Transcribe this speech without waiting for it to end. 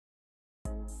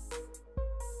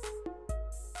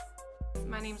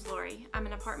my name's Lori. I'm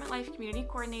an Apartment Life Community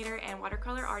Coordinator and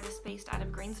watercolor artist based out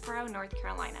of Greensboro, North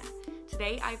Carolina.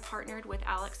 Today I've partnered with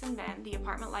Alex and Ben, the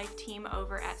Apartment Life team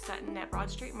over at Sutton at Broad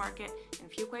Street Market in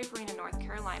Fuquay-Varina, North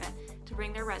Carolina, to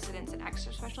bring their residents an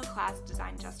extra special class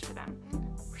designed just for them.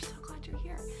 We're so glad you're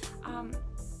here.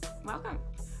 Welcome.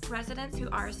 Residents who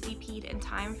RSVP'd in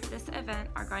time for this event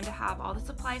are going to have all the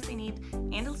supplies they need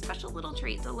and a special little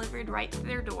treat delivered right to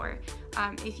their door.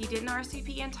 If you didn't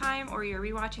RSVP in time or you're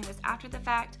rewatching this after the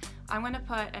fact, I'm going to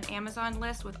put an Amazon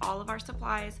list with all of our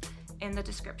supplies in the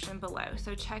description below,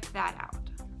 so check that out.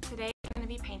 Today I'm going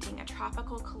to be painting a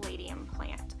tropical caladium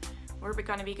plant. We're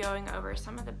going to be going over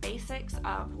some of the basics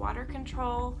of water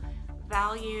control,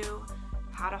 value,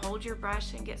 how to hold your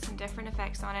brush and get some different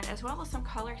effects on it, as well as some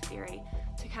color theory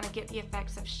to kind of get the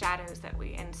effects of shadows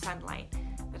in sunlight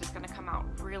that is going to come out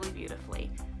really beautifully.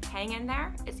 Hang in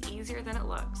there, it's easier than it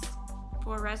looks.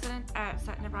 For a resident at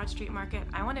Sutton at Broad Street Market,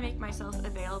 I want to make myself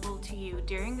available to you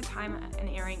during the time and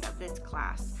airing of this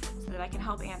class so that I can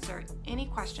help answer any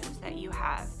questions that you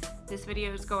have. This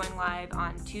video is going live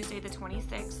on Tuesday the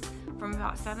 26th from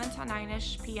about 7 to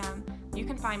 9-ish p.m. You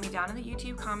can find me down in the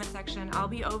YouTube comment section. I'll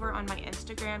be over on my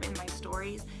Instagram in my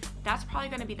stories. That's probably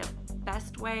going to be the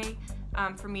best way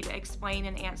for me to explain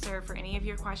and answer for any of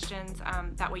your questions.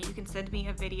 That way you can send me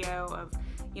a video of,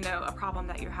 a problem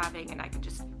that you're having, and I can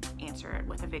just answer it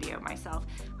with a video myself.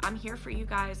 I'm here for you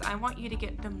guys. I want you to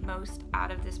get the most out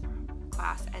of this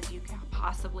class as you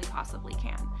possibly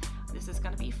can. This is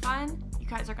going to be fun. You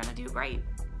guys are going to do great.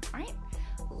 All right,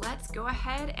 let's go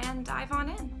ahead and dive on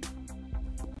in.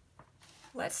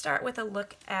 Let's start with a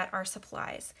look at our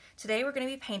supplies. Today we're going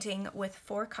to be painting with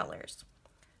 4 colors: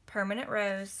 permanent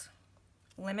rose,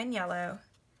 lemon yellow,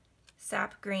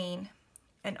 sap green,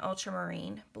 and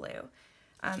ultramarine blue.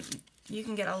 You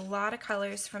can get a lot of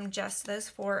colors from just those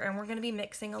 4, and we're going to be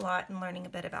mixing a lot and learning a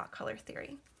bit about color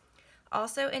theory.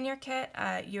 Also in your kit,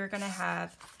 you're going to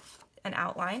have an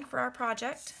outline for our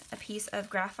project, a piece of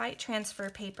graphite transfer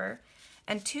paper,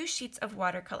 and 2 sheets of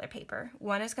watercolor paper.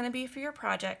 One is going to be for your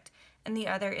project, and the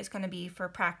other is going to be for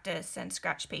practice and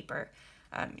scratch paper.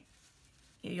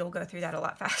 You'll go through that a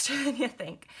lot faster than you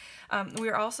think.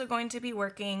 We're also going to be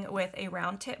working with a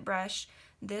round tip brush.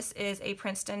 This is a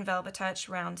Princeton Velvet Touch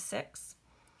Round 6.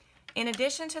 In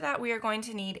addition to that, we are going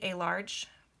to need a large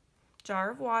jar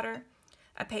of water,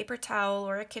 a paper towel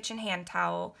or a kitchen hand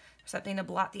towel, something to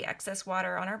blot the excess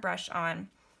water on our brush on,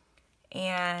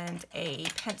 and a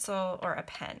pencil or a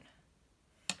pen.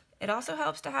 It also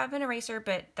helps to have an eraser,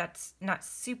 but that's not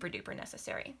super duper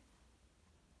necessary.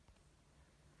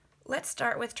 Let's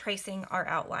start with tracing our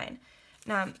outline.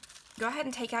 Now, go ahead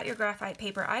and take out your graphite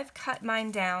paper. I've cut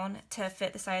mine down to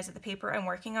fit the size of the paper I'm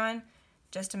working on,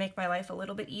 just to make my life a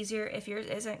little bit easier. If yours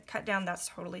isn't cut down, that's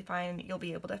totally fine. You'll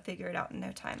be able to figure it out in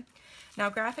no time. Now,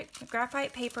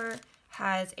 graphite paper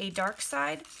has a dark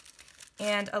side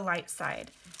and a light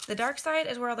side. The dark side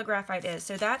is where all the graphite is,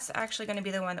 so that's actually going to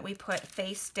be the one that we put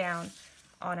face down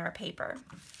on our paper.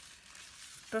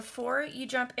 Before you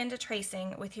jump into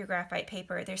tracing with your graphite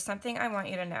paper, there's something I want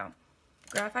you to know.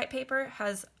 Graphite paper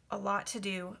has a lot to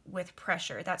do with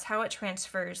pressure. That's how it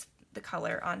transfers the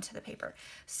color onto the paper.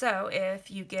 So if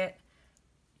you get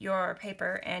your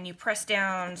paper and you press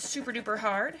down super duper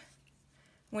hard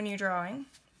when you're drawing,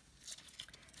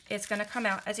 it's going to come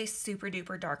out as a super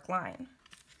duper dark line.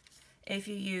 If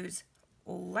you use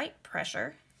light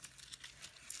pressure,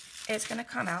 it's going to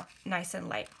come out nice and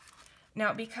light.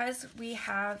 Now, because we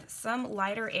have some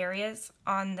lighter areas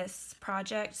on this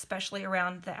project, especially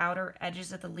around the outer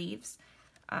edges of the leaves,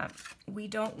 we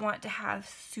don't want to have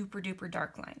super duper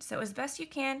dark lines. So as best you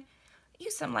can,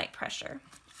 use some light pressure.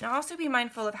 Now also be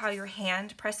mindful of how your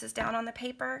hand presses down on the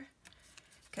paper,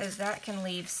 because that can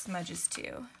leave smudges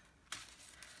too.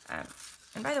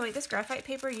 And by the way, this graphite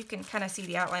paper, you can kind of see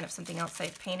the outline of something else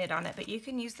I've painted on it, but you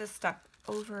can use this stuff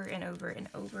over and over and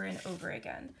over and over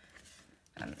again.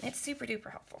 It's super duper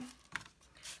helpful.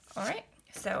 All right,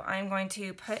 so I'm going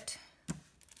to put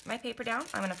my paper down.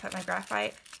 I'm going to put my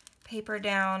graphite paper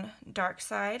down dark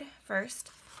side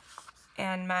first,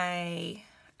 and my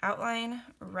outline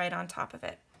right on top of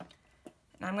it.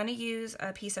 And I'm going to use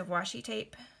a piece of washi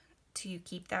tape to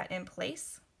keep that in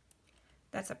place.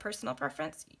 That's a personal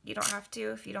preference. You don't have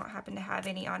to if you don't happen to have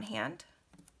any on hand.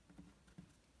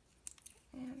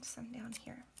 And some down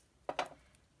here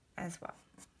as well.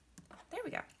 There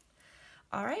we go.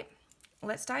 All right,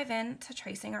 let's dive into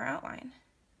tracing our outline.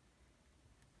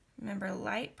 Remember,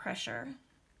 light pressure.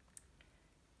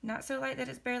 Not so light that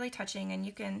it's barely touching, and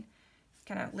you can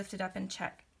kind of lift it up and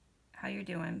check how you're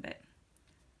doing, but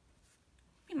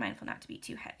be mindful not to be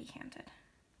too heavy-handed.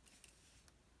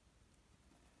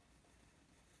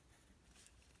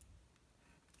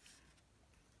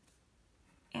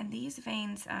 And these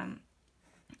veins,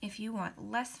 if you want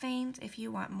less veins, if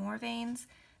you want more veins,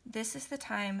 this is the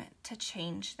time to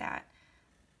change that,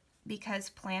 because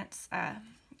plants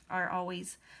are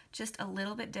always just a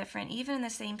little bit different. Even in the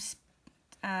same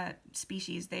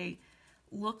species, they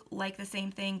look like the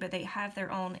same thing, but they have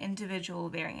their own individual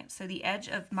variants. So the edge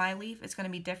of my leaf is going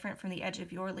to be different from the edge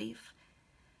of your leaf,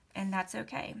 and that's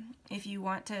okay. If you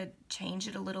want to change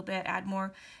it a little bit, add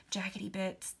more jaggedy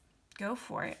bits, go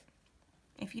for it.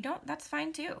 If you don't, that's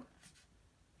fine too.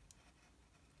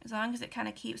 As long as it kind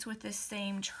of keeps with this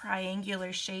same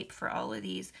triangular shape for all of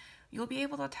these, you'll be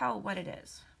able to tell what it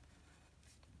is.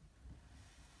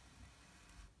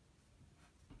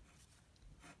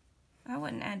 I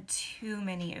wouldn't add too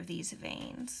many of these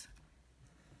veins.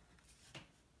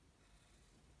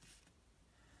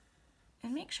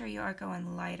 And make sure you are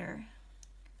going lighter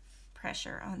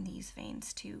pressure on these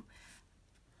veins too.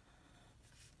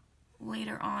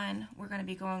 Later on, we're going to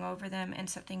be going over them in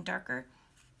something darker.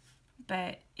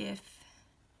 But if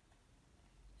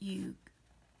you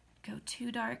go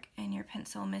too dark and your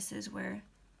pencil misses where,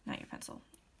 not your pencil,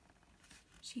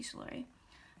 she's slurry.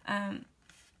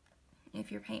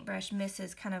 If your paintbrush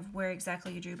misses kind of where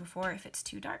exactly you drew before, if it's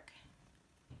too dark,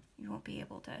 you won't be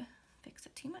able to fix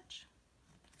it too much.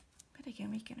 But again,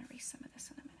 we can erase some of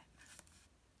this in a minute.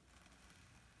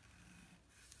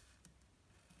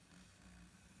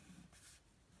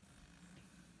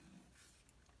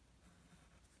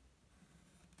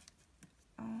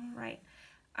 Alright,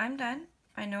 I'm done.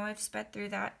 I know I've sped through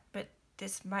that, but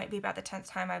this might be about the 10th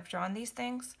time I've drawn these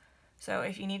things. So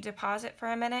if you need to pause it for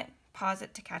a minute, pause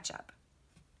it to catch up.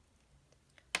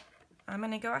 I'm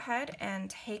going to go ahead and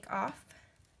take off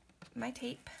my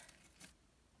tape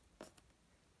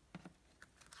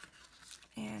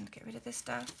and get rid of this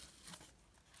stuff.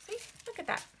 See, look at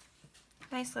that.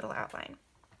 Nice little outline.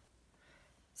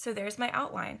 So there's my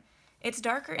outline. It's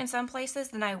darker in some places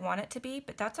than I want it to be,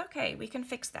 but that's okay. We can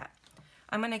fix that.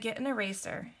 I'm going to get an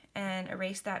eraser and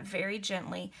erase that very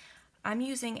gently. I'm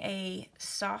using a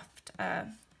soft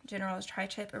General's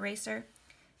tri-tip eraser,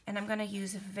 and I'm going to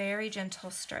use very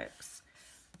gentle strokes.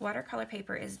 Watercolor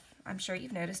paper is, I'm sure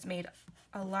you've noticed, made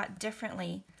a lot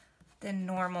differently than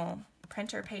normal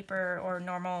printer paper or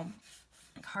normal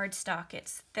cardstock.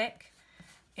 It's thick.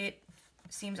 It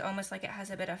seems almost like it has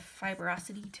a bit of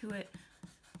fibrosity to it.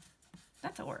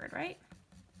 That's a word, right?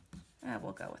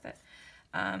 We'll go with it.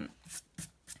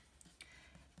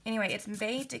 Anyway, it's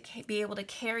made to be able to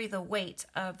carry the weight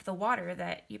of the water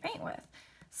that you paint with.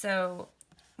 So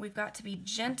we've got to be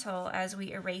gentle as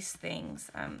we erase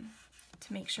things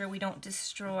to make sure we don't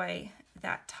destroy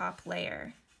that top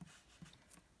layer,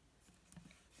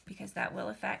 because that will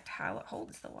affect how it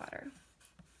holds the water.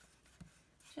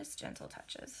 Just gentle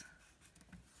touches.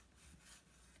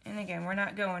 And again, we're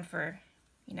not going for,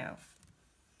 you know,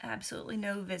 absolutely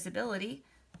no visibility,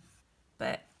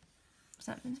 but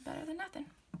something's better than nothing.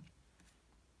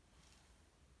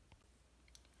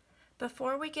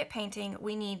 Before we get painting,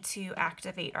 we need to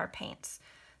activate our paints.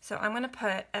 So I'm going to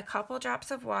put a couple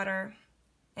drops of water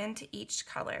into each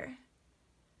color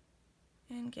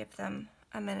and give them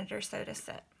a minute or so to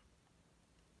sit.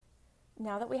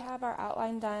 Now that we have our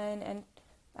outline done and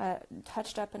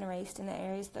touched up and erased in the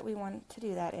areas that we want to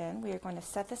do that in, we are going to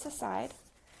set this aside,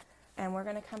 and we're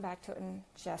going to come back to it in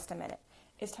just a minute.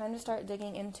 It's time to start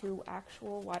digging into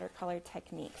actual watercolor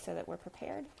technique so that we're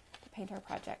prepared to paint our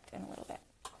project in a little bit.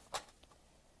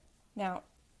 Now,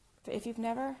 if you've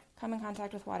never come in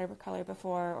contact with watercolor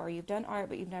before, or you've done art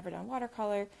but you've never done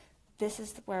watercolor, this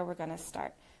is where we're going to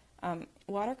start.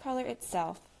 Watercolor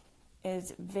itself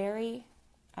is very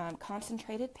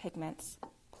concentrated pigments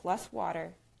plus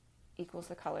water equals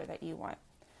the color that you want.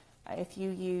 If you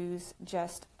use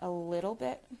just a little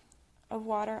bit of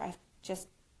water, I've just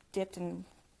dipped and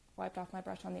wiped off my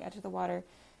brush on the edge of the water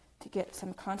to get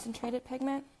some concentrated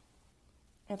pigment,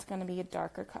 it's going to be a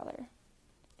darker color.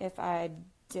 If I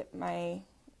dip my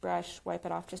brush, wipe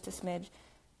it off just a smidge,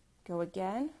 go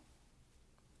again,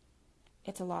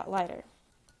 it's a lot lighter.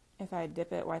 If I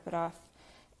dip it, wipe it off,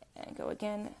 and go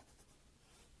again,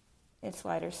 it's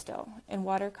lighter still. In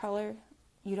watercolor,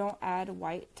 you don't add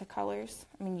white to colors.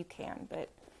 I mean, you can, but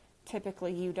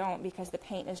typically you don't, because the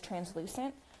paint is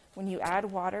translucent. When you add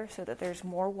water so that there's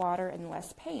more water and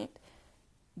less paint,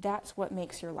 that's what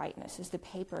makes your lightness, is the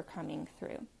paper coming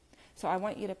through. So I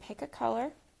want you to pick a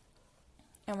color,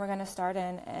 and we're going to start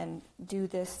in and do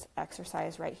this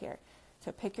exercise right here.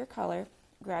 So pick your color,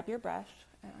 grab your brush,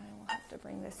 and I will have to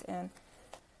bring this in.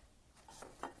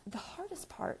 The hardest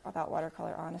part about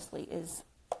watercolor, honestly, is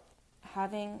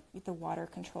having the water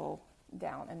control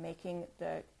down and making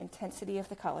the intensity of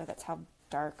the color, that's how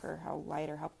dark or how light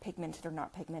or how pigmented or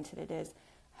not pigmented it is,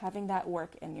 having that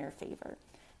work in your favor.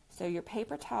 So your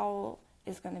paper towel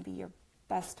is going to be your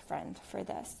best friend for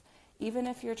this. Even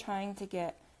if you're trying to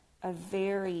get a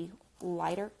very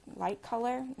light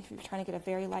color, if you're trying to get a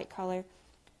very light color,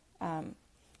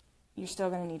 you're still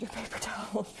going to need your paper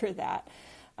towel for that.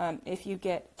 If you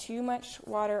get too much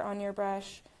water on your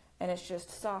brush and it's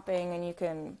just sopping and you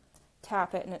can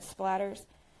tap it and it splatters,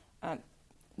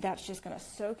 that's just going to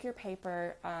soak your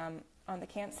paper. On the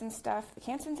Canson stuff, the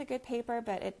Canson's a good paper,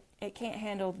 but it can't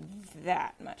handle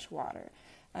that much water.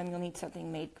 You'll need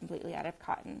something made completely out of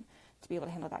cotton to be able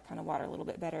to handle that kind of water a little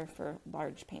bit better for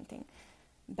large painting.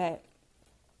 But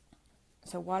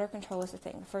so water control is the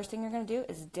thing. The first thing you're going to do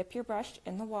is dip your brush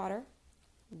in the water,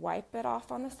 wipe it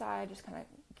off on the side, just kind of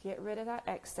get rid of that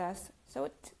excess. So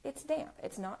it's damp.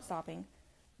 It's not sopping,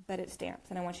 but it's damp.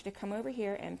 And I want you to come over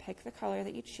here and pick the color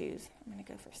that you choose. I'm going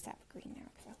to go for sap green now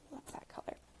because I love that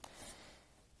color.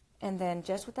 And then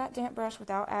just with that damp brush,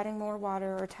 without adding more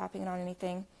water or tapping it on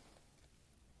anything,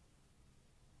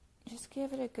 just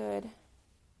give it a good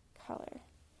color.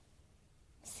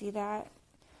 See that?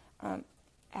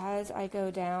 As I go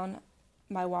down,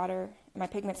 my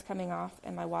pigment's coming off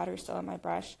and my water is still on my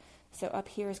brush. So up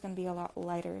here is going to be a lot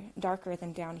lighter, darker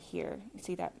than down here. You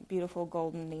see that beautiful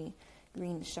golden-y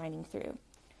green shining through.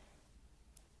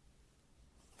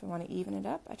 If I want to even it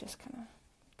up, I just kind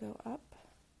of go up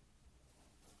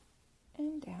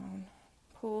and down.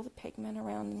 Pull the pigment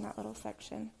around in that little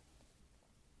section.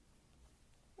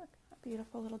 Look, a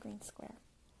beautiful little green square.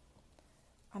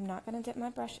 I'm not going to dip my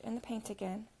brush in the paint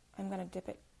again. I'm going to dip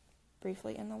it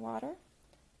briefly in the water.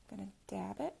 I'm going to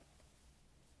dab it.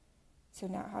 So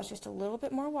now it has just a little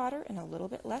bit more water and a little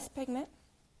bit less pigment.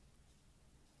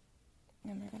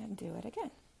 And we're going to do it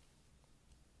again.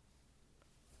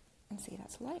 And see,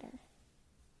 that's lighter.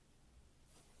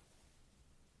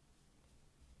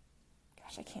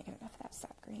 Gosh, I can't get enough of that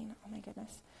sap green. Oh my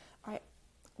goodness. All right,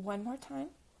 one more time.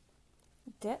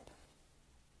 Dip.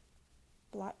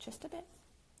 Blot just a bit.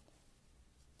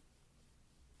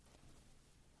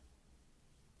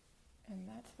 And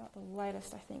that's about the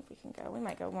lightest I think we can go. We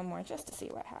might go one more just to see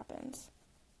what happens.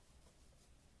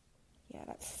 Yeah,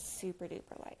 that's super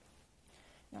duper light.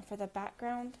 Now for the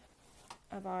background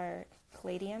of our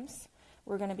Caladiums,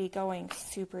 we're going to be going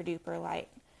super duper light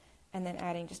and then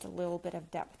adding just a little bit of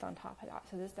depth on top of that.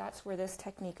 So that's where this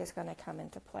technique is going to come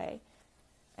into play.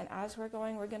 And as we're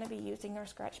going to be using our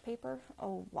scratch paper a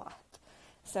lot.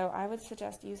 So I would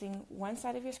suggest using one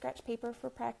side of your scratch paper for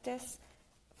practice,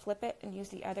 flip it and use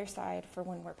the other side for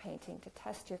when we're painting to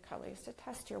test your colors, to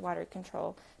test your water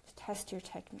control, to test your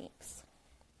techniques.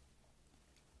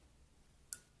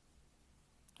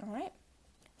 All right,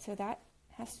 so that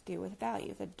has to do with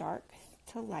value, the dark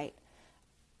to light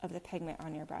of the pigment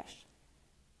on your brush.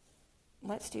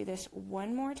 Let's do this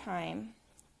one more time.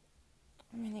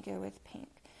 I'm going to go with pink.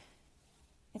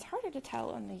 It's harder to tell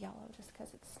on the yellow just because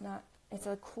it's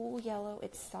a cool yellow,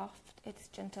 it's soft, it's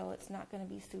gentle, it's not going to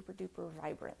be super duper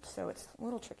vibrant, so it's a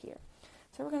little trickier.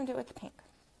 So we're going to do it with the pink.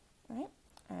 All right,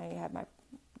 I have my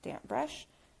damp brush.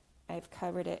 I've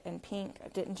covered it in pink. I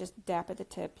didn't just dap at the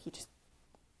tip, you just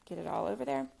get it all over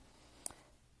there.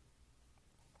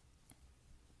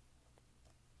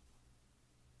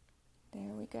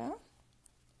 There we go.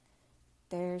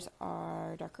 There's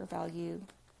our darker value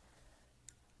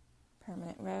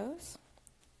permanent rose.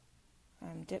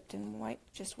 I'm dipped in white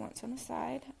just once on the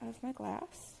side of my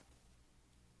glass.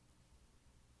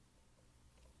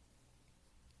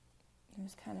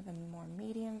 There's kind of a more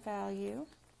medium value.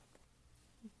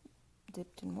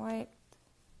 Dipped in white.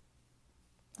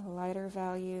 A lighter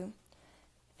value.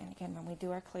 And again, when we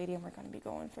do our Caladium, we're going to be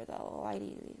going for the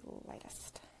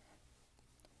lightest.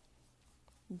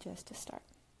 Just to start.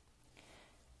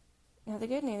 Now the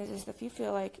good news is if you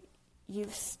feel like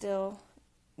this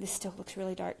still looks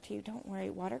really dark to you, don't worry.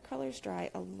 Watercolors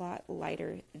dry a lot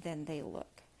lighter than they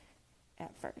look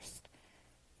at first,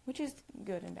 which is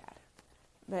good and bad.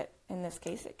 But in this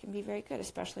case, it can be very good,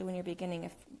 especially when you're beginning.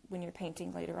 When you're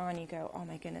painting later on, you go, oh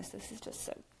my goodness, this is just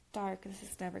so dark. This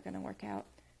is never going to work out.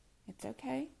 It's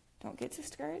okay. Don't get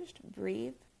discouraged.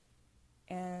 Breathe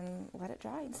and let it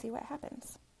dry and see what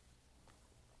happens.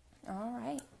 All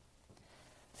right.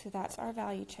 So that's our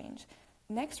value change.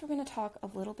 Next, we're going to talk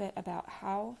a little bit about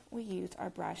how we use our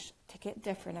brush to get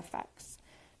different effects.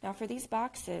 Now, for these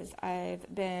boxes,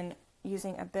 I've been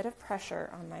using a bit of pressure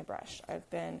on my brush. I've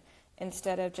been,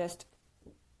 instead of just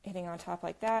hitting on top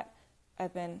like that,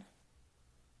 I've been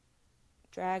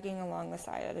dragging along the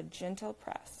side at a gentle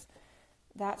press.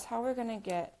 That's how we're going to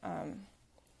get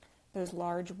those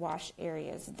large wash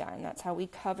areas done. That's how we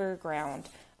cover ground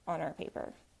on our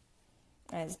paper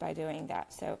is by doing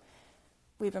that. So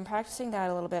we've been practicing that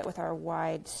a little bit with our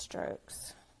wide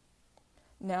strokes.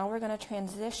 Now we're going to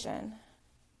transition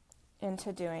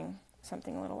into doing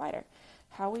something a little wider.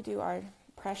 How we do our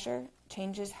pressure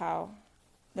changes how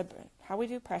we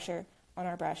do pressure on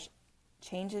our brush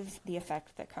changes the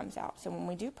effect that comes out. So when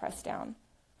we do press down,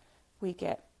 we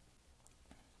get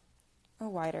a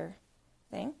wider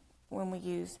thing. When we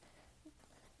use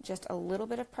just a little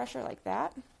bit of pressure like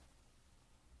that,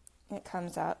 it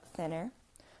comes out thinner.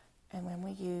 And when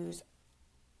we use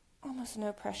almost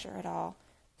no pressure at all,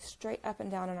 straight up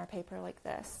and down on our paper like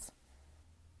this,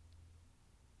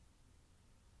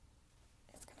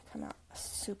 it's going to come out a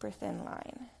super thin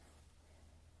line.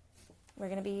 We're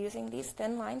going to be using these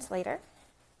thin lines later.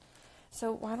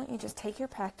 So why don't you just take your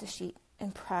practice sheet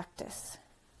and practice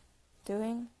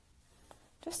doing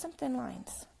just some thin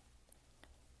lines.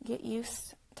 Get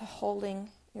used to holding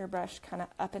your brush kind of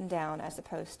up and down as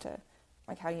opposed to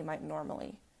like how you might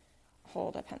normally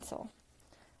hold a pencil.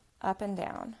 Up and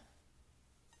down.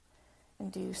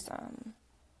 And do some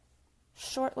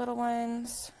short little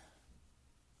ones.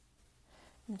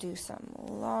 Do some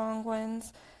long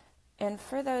ones. And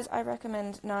for those, I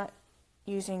recommend not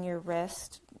using your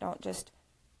wrist. Don't just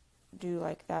do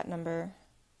like that number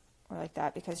or like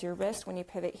that, because your wrist, when you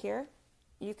pivot here,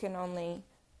 you can only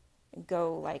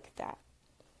go like that.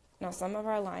 Now, some of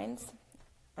our lines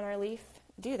on our leaf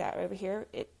do that. Over here,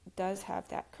 it does have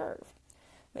that curve.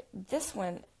 But this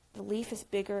one, the leaf is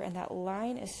bigger and that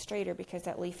line is straighter because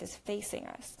that leaf is facing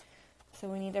us. So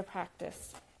we need to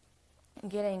practice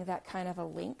getting that kind of a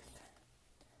length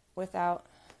without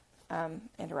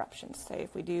interruptions. So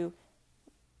if we do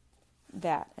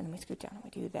that and then we scoot down and we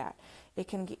do that, it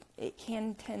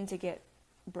can tend to get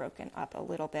broken up a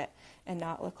little bit and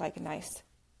not look like a nice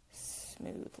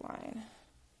smooth line.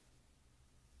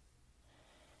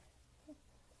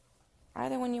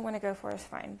 Either one you want to go for is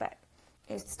fine, but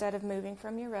instead of moving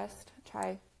from your wrist,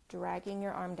 try dragging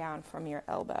your arm down from your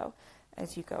elbow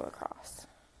as you go across.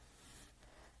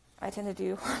 I tend to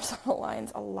do horizontal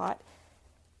lines a lot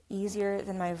easier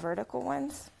than my vertical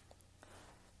ones,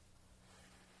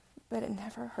 but it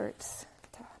never hurts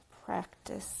to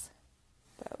practice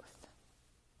both.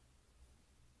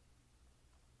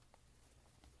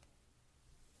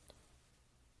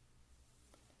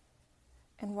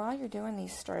 And while you're doing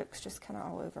these strokes just kind of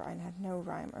all over, I have no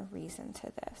rhyme or reason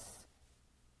to this.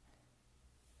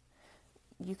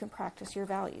 You can practice your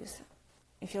values.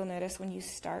 If you'll notice when you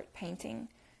start painting,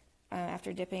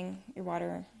 after dipping your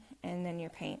water and then your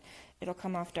paint, it'll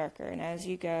come off darker. And as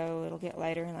you go, it'll get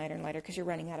lighter and lighter and lighter because you're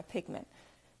running out of pigment.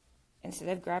 Instead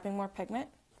of grabbing more pigment,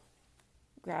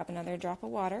 grab another drop of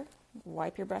water,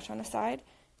 wipe your brush on the side,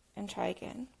 and try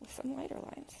again with some lighter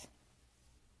lines.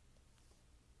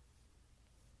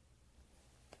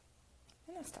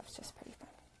 And that stuff's just pretty fun.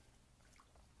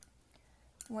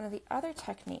 One of the other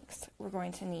techniques we're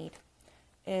going to need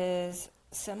is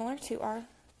similar to our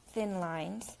thin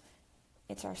lines.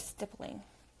 It's our stippling,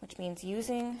 which means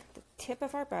using the tip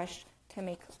of our brush to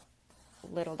make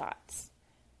little dots.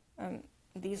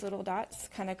 These little dots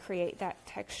kind of create that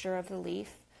texture of the leaf.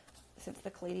 Since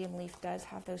the Caladium leaf does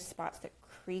have those spots that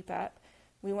creep up,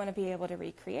 we want to be able to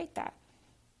recreate that.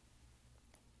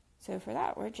 So for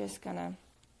that, we're just going to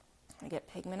get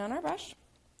pigment on our brush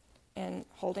and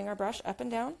holding our brush up and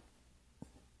down,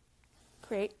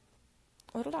 create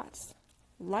little dots.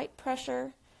 Light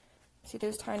pressure. See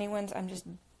those tiny ones? I'm just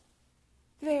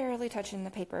barely touching the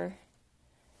paper.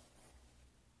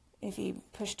 If you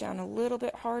push down a little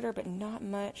bit harder, but not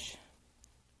much,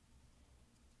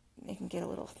 they can get a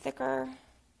little thicker.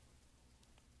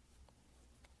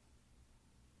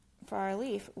 For our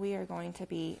leaf, we are going to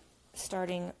be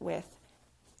starting with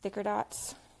thicker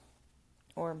dots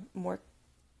or more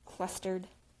clustered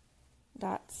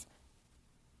dots,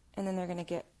 and then they're going to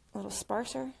get a little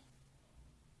sparser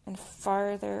and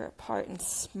farther apart and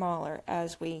smaller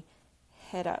as we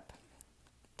head up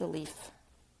the leaf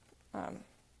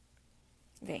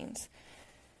veins.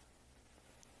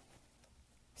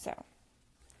 So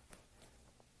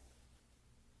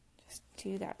just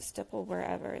do that stipple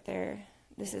wherever there.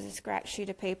 This is a scratch sheet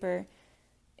of paper.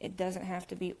 It doesn't have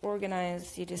to be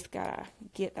organized. You just gotta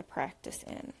get the practice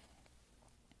in.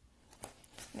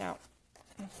 Now,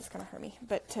 this is gonna hurt me,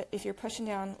 but if you're pushing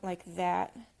down like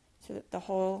that so that the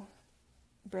whole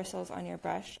bristles on your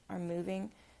brush are moving,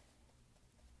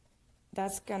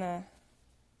 that's gonna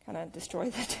kind of destroy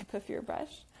the tip of your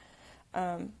brush.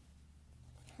 My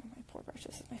poor brush,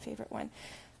 this is my favorite one.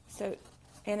 So,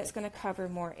 and it's going to cover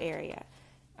more area.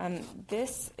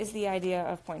 This is the idea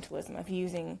of pointillism, of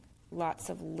using lots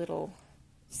of little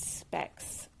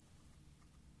specks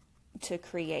to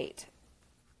create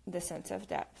the sense of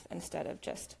depth instead of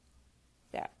just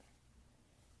that.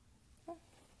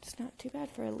 It's not too bad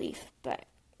for a leaf, but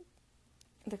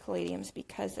the caladiums,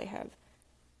 because they have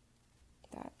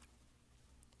that.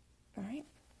 All right.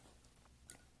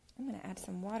 I'm going to add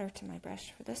some water to my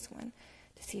brush for this one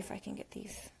to see if I can get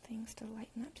these things to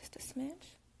lighten up just a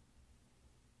smidge.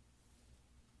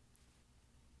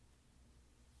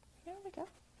 There we go.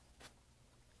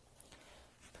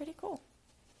 Pretty cool.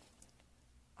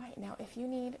 All right, now if you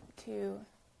need to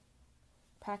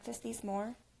practice these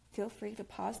more, feel free to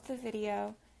pause the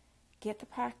video, get the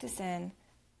practice in,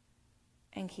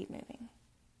 and keep moving.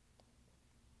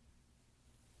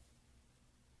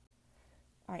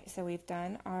 All right, so we've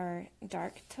done our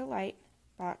dark to light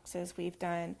boxes, we've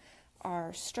done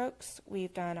our strokes,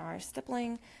 we've done our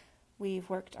stippling, we've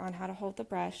worked on how to hold the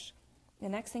brush. The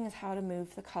next thing is how to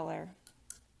move the color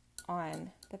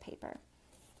on the paper.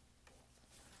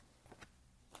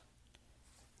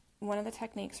 One of the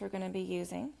techniques we're going to be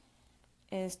using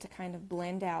is to kind of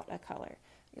blend out a color.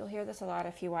 You'll hear this a lot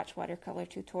if you watch watercolor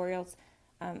tutorials.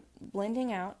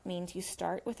 Blending out means you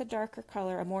start with a darker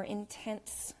color, a more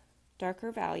intense,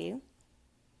 darker value,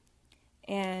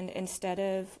 and instead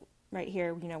of right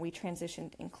here, we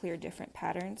transitioned and cleared different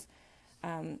patterns.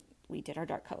 We did our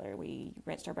dark color, we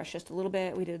rinsed our brush just a little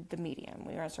bit, we did the medium,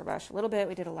 we rinsed our brush a little bit,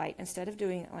 we did a light. Instead of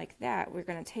doing it like that, we're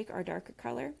going to take our darker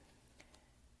color,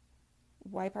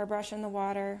 wipe our brush in the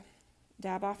water,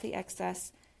 dab off the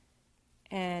excess,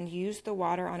 and use the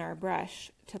water on our brush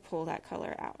to pull that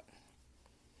color out.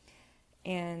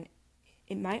 And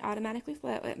it might automatically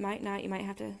flow, it might not, you might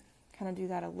have to kind of do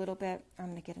that a little bit. I'm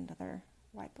going to get another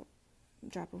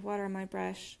drop of water on my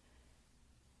brush.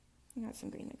 I got some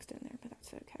green mixed in there, but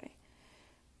that's okay.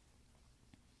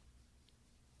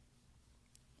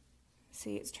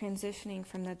 See, it's transitioning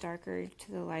from the darker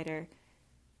to the lighter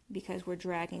because we're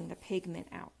dragging the pigment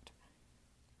out.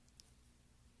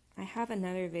 I have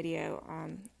another video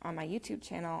on my YouTube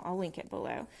channel, I'll link it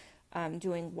below,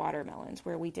 doing watermelons,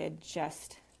 where we did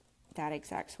just that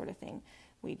exact sort of thing.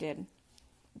 We did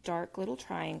dark little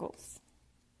triangles,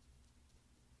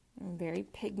 very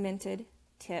pigmented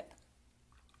tip,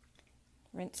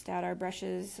 rinsed out our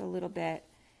brushes a little bit,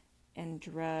 and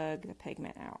drug the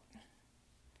pigment out.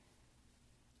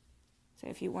 So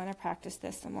if you want to practice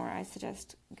this some more, I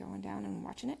suggest going down and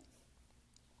watching it.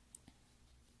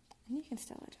 And you can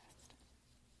still adjust.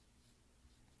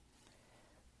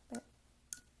 But,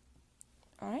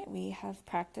 all right, we have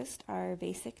practiced our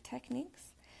basic techniques.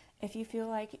 If you feel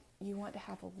like you want to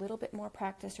have a little bit more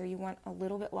practice or you want a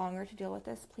little bit longer to deal with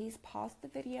this, please pause the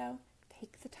video,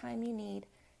 take the time you need.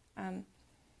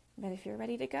 But if you're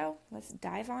ready to go, let's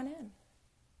dive on in.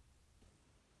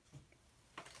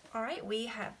 All right, we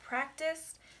have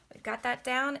practiced. We've got that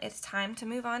down. It's time to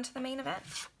move on to the main event.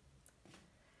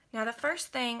 Now, the first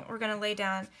thing we're going to lay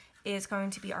down is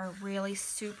going to be our really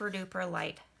super duper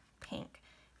light pink.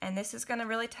 And this is going to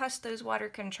really test those water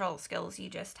control skills you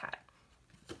just had.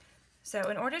 So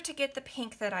in order to get the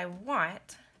pink that I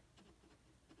want,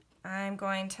 I'm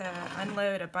going to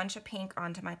unload a bunch of pink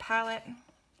onto my palette.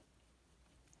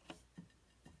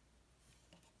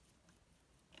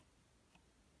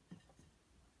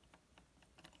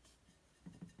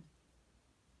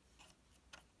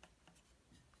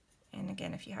 And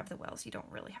again, if you have the wells, you don't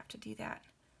really have to do that.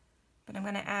 But I'm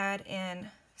going to add in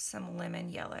some lemon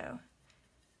yellow.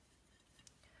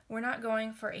 We're not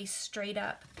going for a straight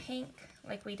up pink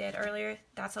like we did earlier.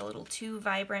 That's a little too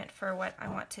vibrant for what I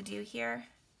want to do here.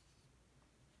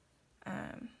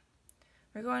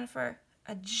 We're going for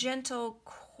a gentle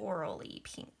corally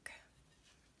pink.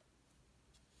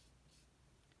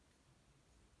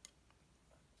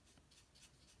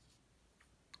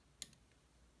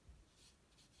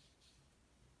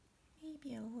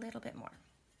 Maybe a little bit more.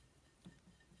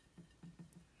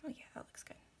 Oh yeah, that looks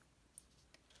good.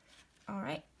 All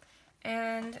right,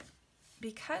 and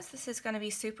because this is going to be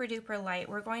super duper light,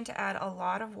 we're going to add a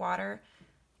lot of water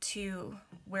to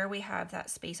where we have that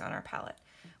space on our palette.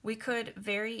 We could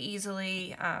very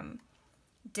easily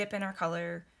dip in our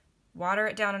color, water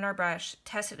it down on our brush,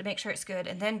 test it to make sure it's good,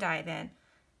 and then dive in.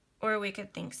 Or we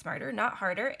could think smarter, not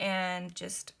harder, and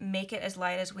just make it as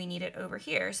light as we need it over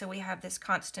here, so we have this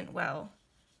constant well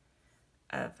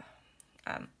of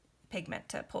pigment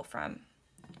to pull from.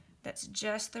 That's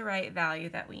just the right value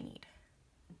that we need.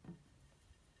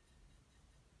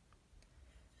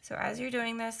 So as you're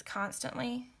doing this,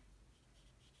 constantly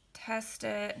test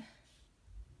it.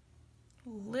 A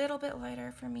little bit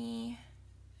lighter for me.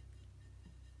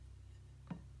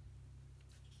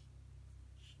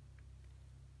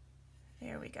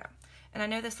 There we go. And I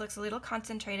know this looks a little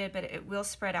concentrated, but it will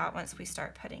spread out once we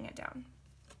start putting it down.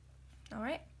 All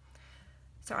right.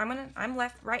 So I'm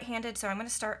right-handed, so I'm gonna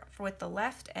start with the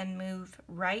left and move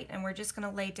right, and we're just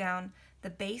gonna lay down the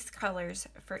base colors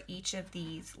for each of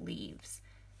these leaves.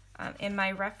 In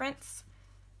my reference,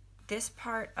 this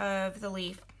part of the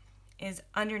leaf is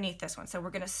underneath this one. So we're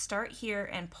gonna start here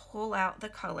and pull out the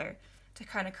color to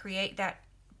kind of create that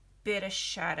bit of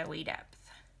shadowy depth.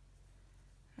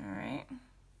 All right.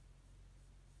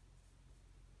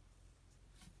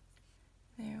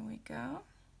 There we go.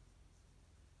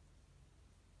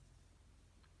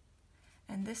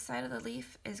 And this side of the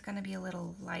leaf is going to be a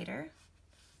little lighter.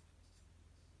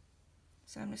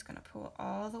 So I'm just going to pull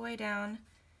all the way down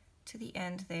to the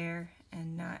end there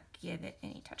and not give it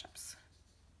any touch-ups.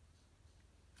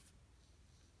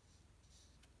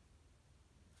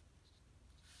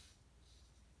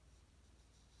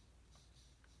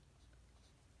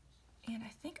 And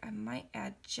I think I might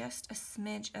add just a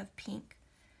smidge of pink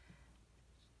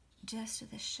just to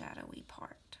the shadowy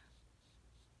part.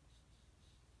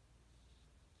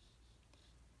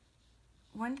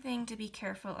 One thing to be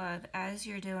careful of as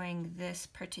you're doing this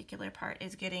particular part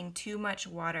is getting too much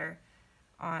water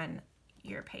on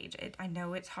your page. I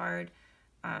know it's hard,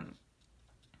 but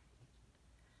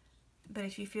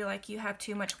if you feel like you have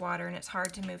too much water and it's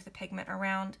hard to move the pigment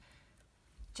around,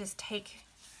 just take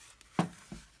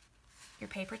your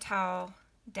paper towel,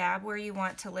 dab where you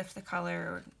want to lift the color,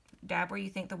 or dab where you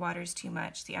think the water is too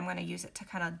much. See, I'm going to use it to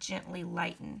kind of gently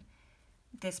lighten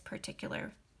this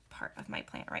particular part of my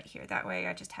plant right here. That way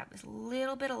I just have this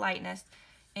little bit of lightness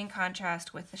in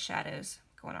contrast with the shadows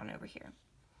going on over here.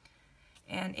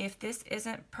 And if this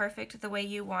isn't perfect the way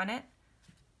you want it,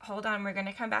 hold on, we're going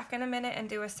to come back in a minute and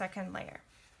do a second layer.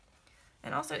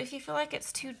 And also, if you feel like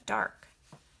it's too dark,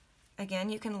 again,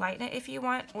 you can lighten it if you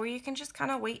want, or you can just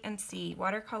kind of wait and see.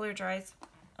 Watercolor dries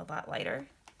a lot lighter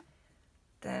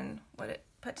than what it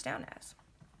puts down as.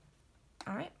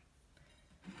 All right.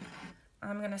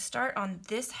 I'm going to start on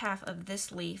this half of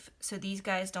this leaf so these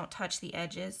guys don't touch the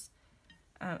edges.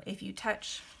 If you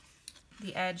touch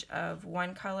the edge of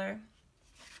one color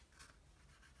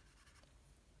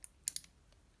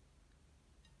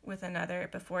with another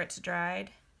before it's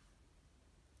dried,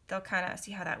 they'll kind of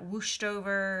see how that whooshed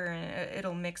over and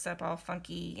it'll mix up all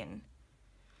funky,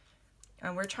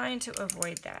 and we're trying to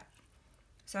avoid that.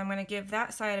 So I'm going to give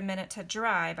that side a minute to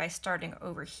dry by starting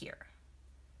over here,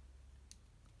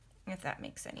 if that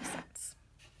makes any sense.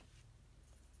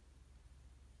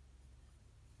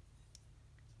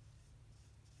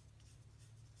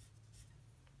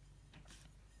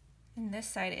 And this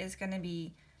side is going to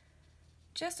be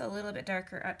just a little bit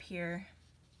darker up here.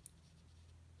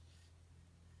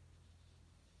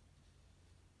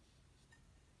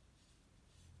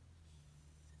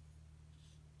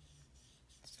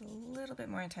 Just a little bit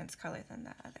more intense color than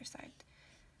that other side.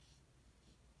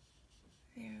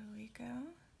 There we go. I'm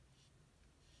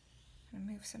going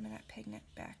to move some of that pigment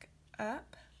back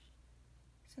up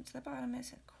since the bottom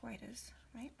isn't quite as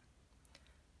right.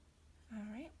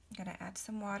 All right, I'm going to add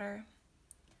some water,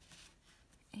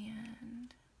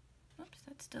 and oops,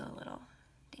 that's still a little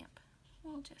damp.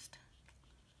 We'll just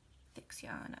fix you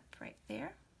on up right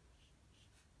there.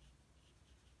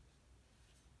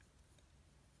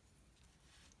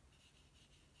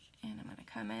 And I'm going to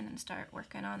come in and start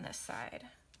working on this side.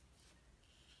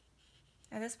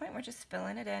 At this point, we're just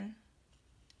filling it in.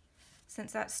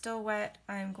 Since that's still wet,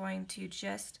 I'm going to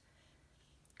just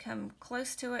come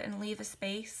close to it and leave a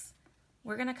space.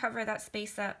 We're going to cover that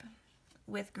space up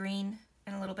with green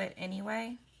in a little bit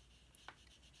anyway,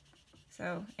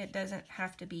 so it doesn't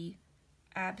have to be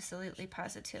absolutely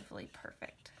positively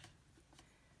perfect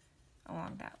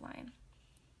along that line.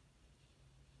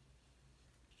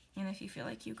 And if you feel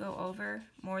like you go over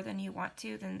more than you want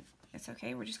to, then it's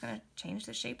okay. We're just going to change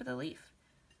the shape of the leaf.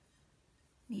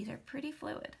 These are pretty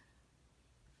fluid.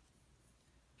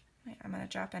 Right, I'm going to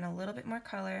drop in a little bit more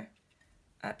color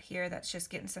up here. That's just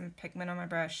getting some pigment on my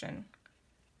brush and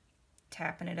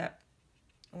tapping it up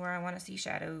where I want to see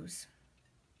shadows.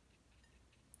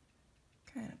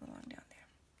 Kind of along down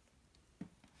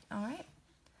there. All right.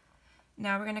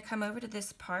 Now we're going to come over to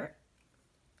this part.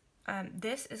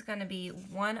 This is going to be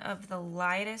one of the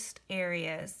lightest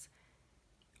areas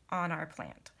on our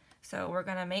plant. So we're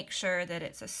going to make sure that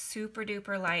it's a super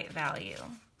duper light value.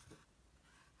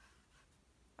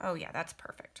 Oh yeah, that's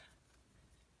perfect.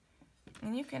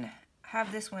 And you can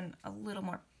have this one a little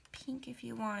more pink if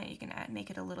you want. You can make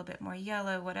it a little bit more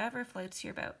yellow, whatever floats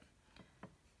your boat.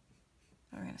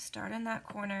 We're going to start in that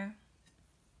corner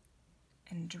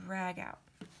and drag out.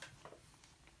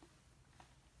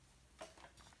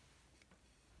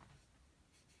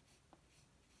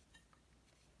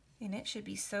 it should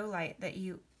be so light that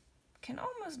you can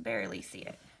almost barely see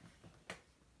it.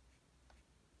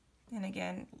 And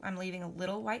again, I'm leaving a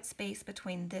little white space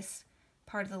between this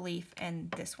part of the leaf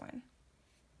and this one.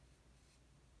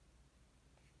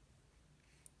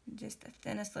 Just the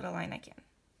thinnest little line I can.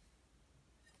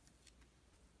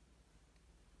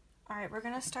 Alright, we're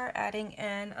going to start adding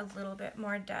in a little bit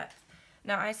more depth.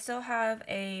 Now I still have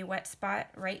a wet spot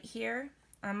right here.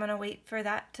 I'm going to wait for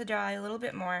that to dry a little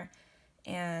bit more.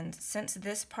 And since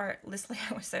this layer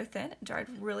was so thin, it dried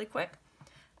really quick,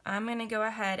 I'm going to go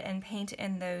ahead and paint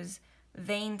in those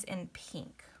veins in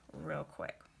pink real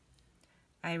quick.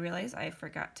 I realized I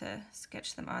forgot to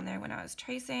sketch them on there when I was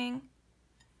tracing,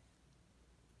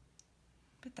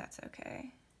 but that's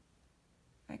okay.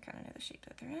 I kind of know the shape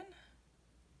that they're in.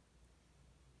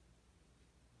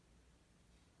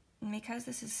 And because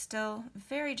this is still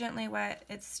very gently wet,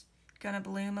 it's going to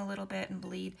bloom a little bit and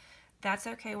bleed. That's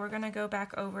okay. We're going to go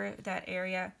back over that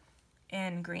area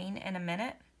in green in a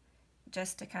minute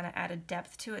just to kind of add a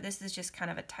depth to it. This is just kind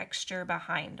of a texture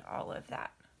behind all of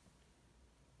that.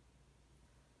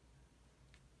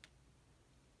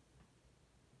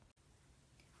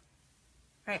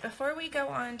 All right, before we go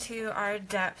on to our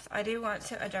depth, I do want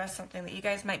to address something that you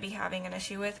guys might be having an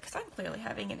issue with, because I'm clearly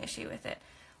having an issue with it.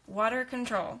 Water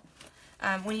control.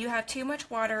 When you have too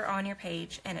much water on your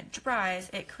page and it dries,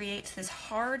 it creates this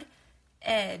hard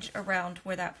edge around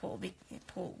where that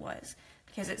pool was,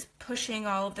 because it's pushing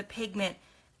all of the pigment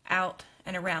out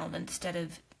and around instead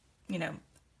of, you know,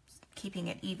 keeping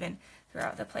it even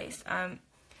throughout the place.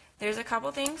 There's a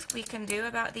couple things we can do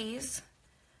about these,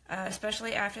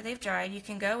 especially after they've dried. You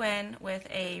can go in with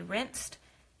a rinsed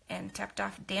and tapped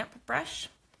off damp brush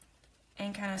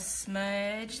and kind of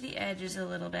smudge the edges a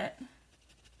little bit.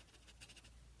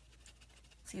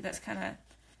 See, that's kind of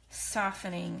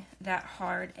softening that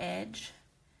hard edge.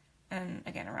 And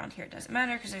again, around here it doesn't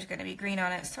matter because there's going to be green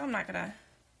on it, so I'm not going to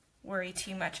worry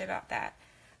too much about that.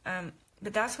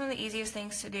 But that's one of the easiest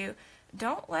things to do.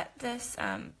 Don't let this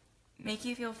make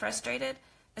you feel frustrated,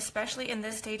 especially in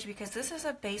this stage, because this is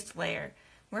a base layer.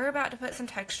 We're about to put some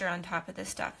texture on top of this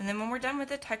stuff, and then when we're done with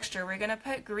the texture, we're going to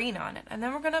put green on it, and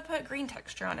then we're going to put green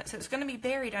texture on it, so it's going to be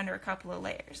buried under a couple of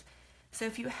layers. So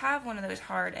if you have one of those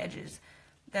hard edges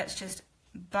that's just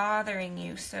bothering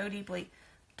you so deeply,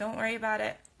 don't worry about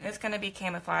it. It's going to be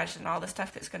camouflaged and all the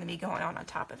stuff that's going to be going on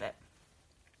top of it.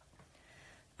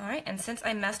 Alright, and since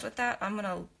I messed with that, I'm going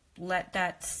to let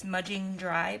that smudging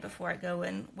dry before I go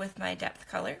in with my depth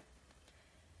color.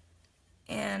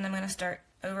 And I'm going to start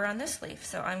over on this leaf.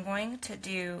 So I'm going to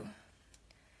do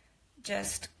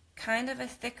just kind of a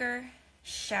thicker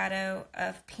shadow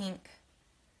of pink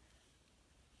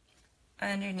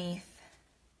underneath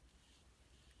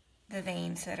the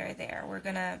veins that are there. We're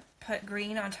going to put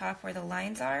green on top where the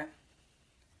lines are,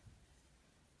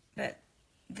 but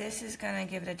this is going to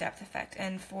give it a depth effect.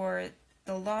 And for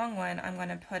the long one, I'm going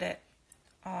to put it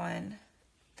on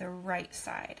the right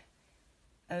side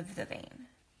of the vein,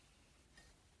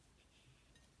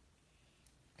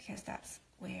 because that's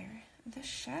where the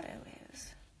shadow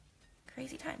is.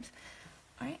 Crazy times.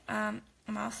 Alright, I'm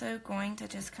also going to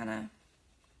just kind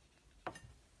of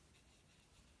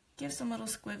give some little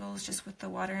squiggles just with the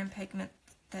water and pigment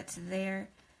that's there,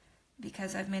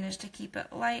 because I've managed to keep it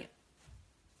light.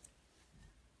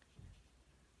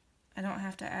 I don't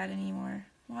have to add any more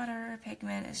water or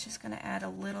pigment. It's just going to add a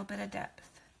little bit of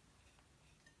depth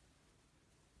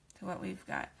to what we've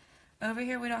got. Over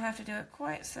here we don't have to do it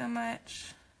quite so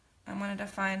much. I wanted to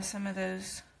find some of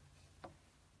those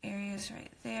areas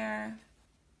right there.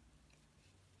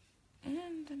 And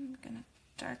I'm going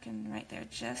to darken right there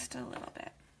just a little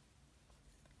bit.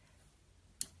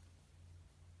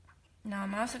 Now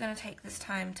I'm also going to take this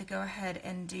time to go ahead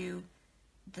and do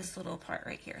this little part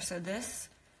right here. So this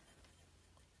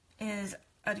is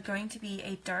going to be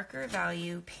a darker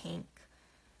value pink,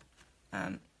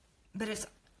 but it's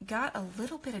got a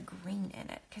little bit of green in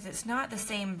it, because it's not the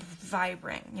same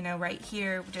vibrant, you know, right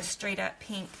here, just straight up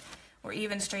pink or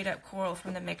even straight up coral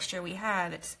from the mixture we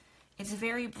have. It's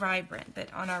very vibrant,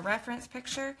 but on our reference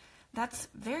picture, that's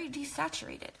very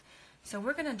desaturated. So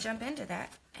we're going to jump into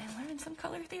that and learn some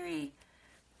color theory.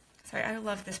 Sorry, I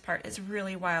love this part. It's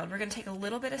really wild. We're going to take a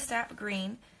little bit of sap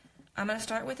green. I'm going to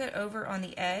start with it over on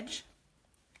the edge,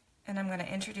 and I'm going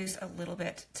to introduce a little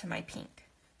bit to my pink.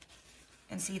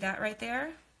 And see that right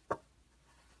there?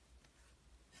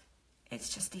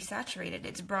 It's just desaturated.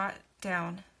 It's brought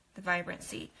down the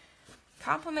vibrancy.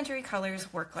 Complementary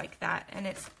colors work like that, and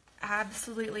it's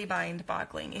absolutely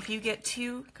mind-boggling. If you get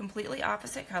two completely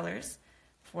opposite colors,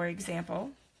 for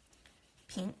example,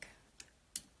 pink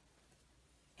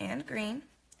and green,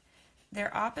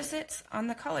 they're opposites on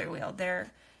the color wheel.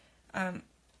 They're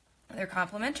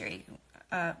complementary.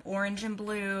 Orange and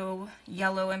blue,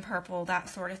 yellow and purple, that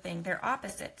sort of thing. They're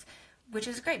opposites, which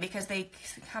is great because they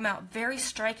come out very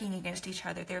striking against each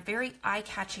other. They're very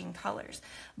eye-catching colors.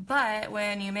 But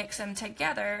when you mix them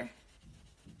together,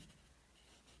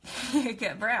 you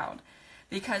get brown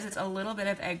because it's a little bit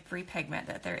of egg-free pigment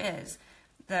that there is.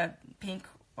 The pink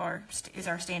is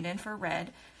our stand-in for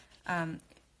red, and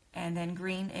then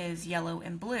green is yellow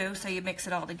and blue, so you mix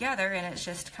it all together and it's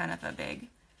just kind of a big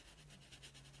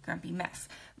grumpy mess.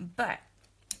 But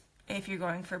if you're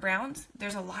going for browns,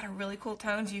 there's a lot of really cool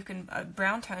tones you can,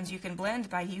 brown tones you can blend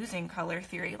by using color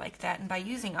theory like that and by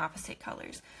using opposite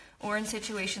colors. Or in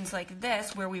situations like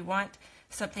this where we want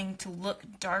something to look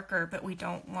darker but we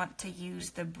don't want to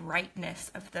use the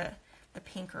brightness of the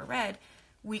pink or red,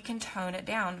 we can tone it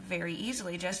down very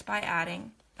easily just by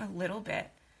adding a little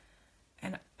bit,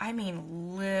 and I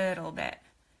mean little bit,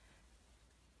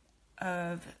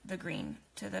 of the green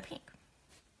to the pink.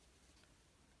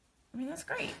 I mean, that's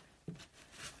great.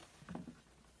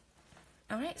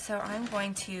 Alright, so I'm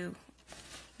going to,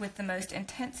 with the most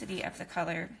intensity of the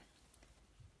color,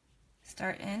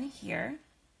 start in here.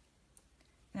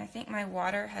 And I think my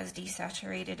water has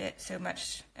desaturated it so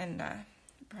much and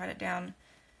brought it down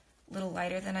a little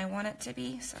lighter than I want it to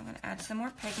be. So I'm going to add some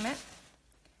more pigment,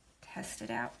 test it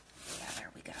out. Yeah, there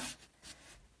we go.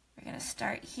 We're going to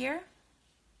start here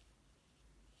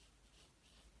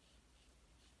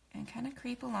and kind of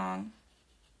creep along.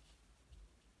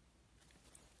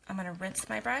 I'm going to rinse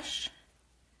my brush,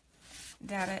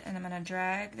 dab it, and I'm going to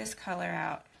drag this color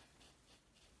out.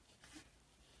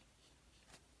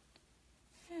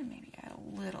 And maybe add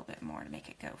a little bit more to make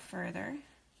it go further.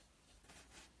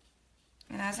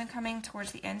 And as I'm coming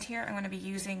towards the end here, I'm going to be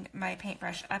using my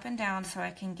paintbrush up and down so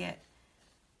I can get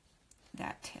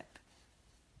that tip.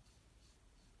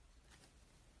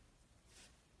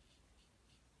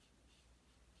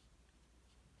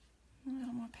 A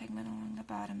little more pigment along the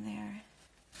bottom there.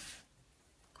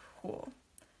 Cool.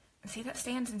 And see, that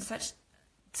stands in such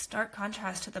stark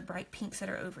contrast to the bright pinks that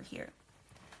are over here.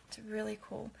 It's really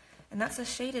cool. And that's a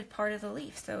shaded part of the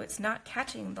leaf, so it's not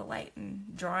catching the light and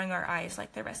drawing our eyes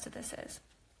like the rest of this is.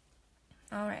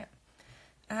 Alright,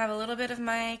 I have a little bit of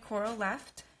my coral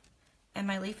left, and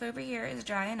my leaf over here is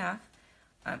dry enough.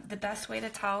 The best way to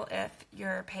tell if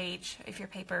your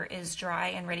paper is dry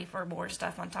and ready for more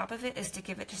stuff on top of it is to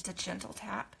give it just a gentle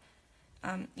tap.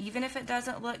 Even if it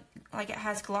doesn't look like it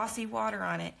has glossy water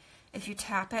on it, if you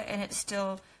tap it and it's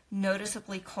still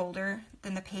noticeably colder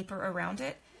than the paper around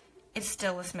it, it's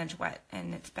still a smidge wet,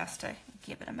 and it's best to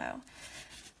give it a mow.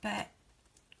 But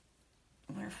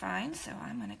we're fine, so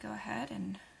I'm going to go ahead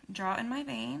and draw in my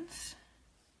veins.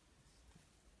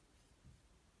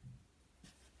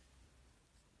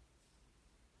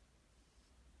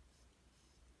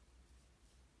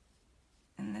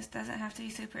 And this doesn't have to be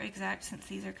super exact since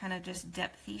these are kind of just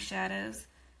depthy shadows.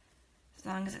 As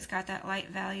long as it's got that light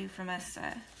value from us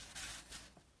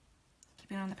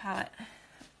keeping it on the palette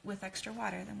with extra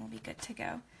water, then we'll be good to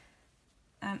go.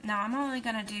 Now I'm only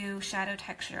going to do shadow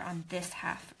texture on this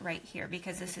half right here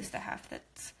because this is the half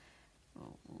that's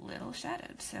a little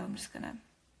shadowed. So I'm just going to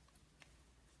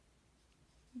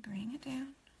bring it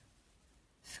down,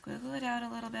 squiggle it out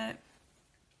a little bit.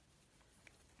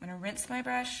 I'm going to rinse my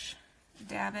brush,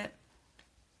 dab it,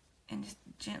 and just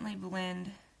gently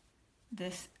blend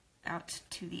this out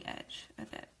to the edge a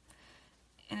bit.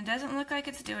 And it doesn't look like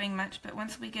it's doing much, but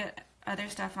once we get other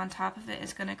stuff on top of it,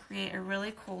 it's going to create a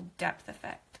really cool depth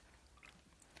effect.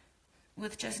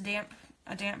 With just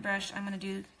a damp brush, I'm going to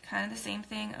do kind of the same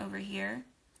thing over here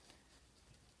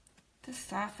to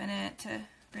soften it, to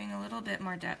bring a little bit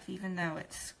more depth, even though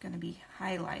it's going to be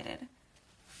highlighted.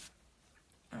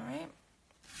 Alright,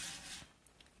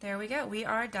 there we go. We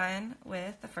are done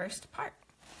with the first part.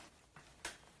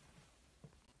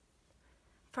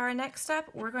 For our next step,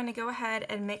 we're going to go ahead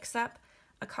and mix up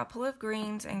a couple of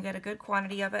greens and get a good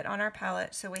quantity of it on our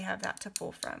palette so we have that to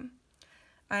pull from.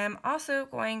 I am also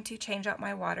going to change out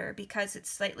my water because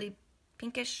it's slightly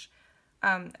pinkish.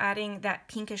 Adding that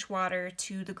pinkish water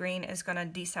to the green is going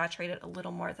to desaturate it a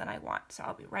little more than I want, so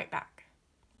I'll be right back.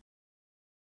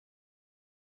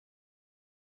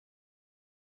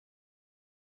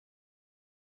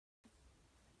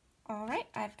 Alright,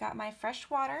 I've got my fresh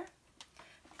water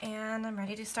and I'm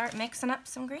ready to start mixing up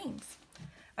some greens.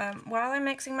 While I'm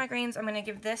mixing my greens, I'm going to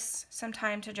give this some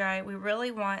time to dry. We really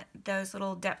want those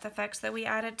little depth effects that we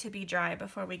added to be dry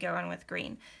before we go in with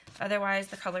green. Otherwise,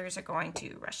 the colors are going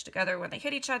to rush together when they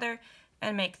hit each other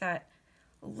and make that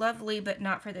lovely, but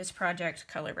not for this project,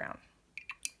 color brown.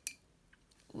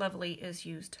 Lovely is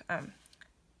used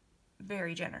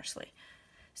very generously.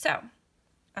 So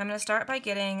I'm going to start by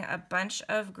getting a bunch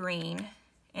of green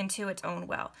into its own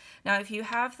well. Now if you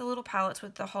have the little palettes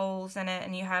with the holes in it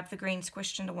and you have the green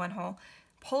squished into one hole,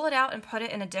 pull it out and put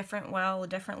it in a different well, a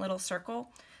different little circle,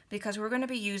 because we're going to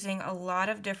be using a lot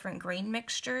of different green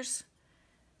mixtures.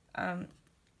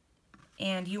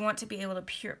 And you want to be able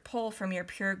to pull from your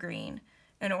pure green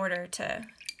in order to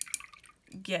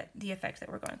get the effect that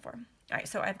we're going for. All right,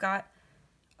 so I've got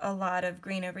a lot of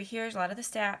green over here, a lot of the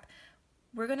sap.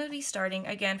 We're going to be starting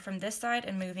again from this side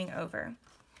and moving over.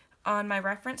 On my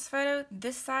reference photo,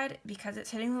 this side, because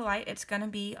it's hitting the light, it's going to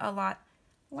be a lot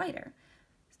lighter.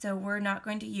 So we're not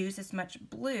going to use as much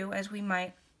blue as we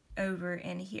might over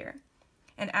in here.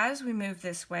 And as we move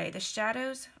this way, the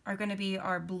shadows are going to be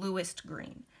our bluest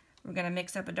green. We're going to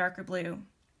mix up a darker blue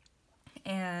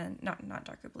and not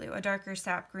darker blue, a darker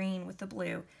sap green with the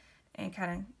blue and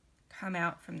kind of come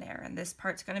out from there. And this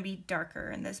part's going to be darker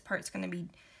and this part's going to be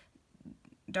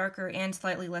darker and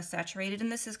slightly less saturated, and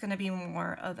this is going to be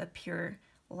more of a pure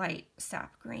light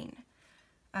sap green.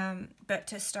 But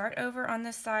to start over on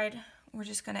this side, we're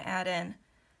just going to add in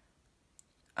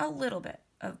a little bit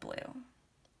of blue,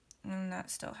 and that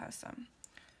still has some.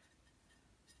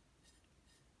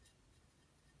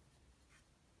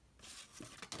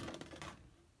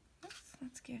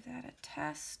 Let's give that a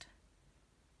test.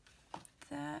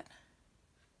 That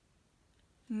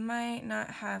might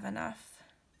not have enough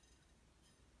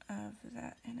of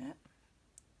that in it.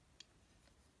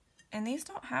 And these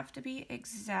don't have to be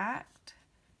exact.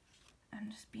 I'm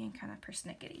just being kind of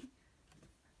persnickety.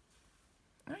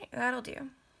 Alright, that'll do.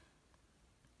 I'm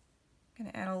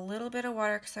going to add a little bit of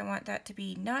water because I want that to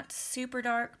be not super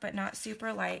dark but not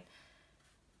super light.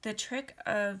 The trick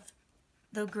of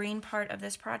the green part of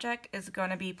this project is going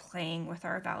to be playing with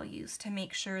our values to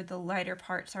make sure the lighter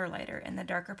parts are lighter and the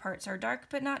darker parts are dark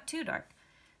but not too dark.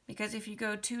 Because if you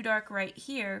go too dark right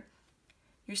here,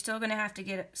 you're still going to have to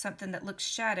get something that looks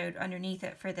shadowed underneath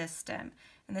it for this stem.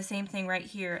 And the same thing right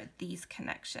here at these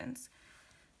connections.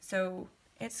 So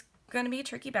it's going to be a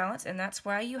tricky balance, and that's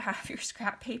why you have your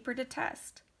scrap paper to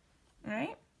test. All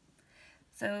right?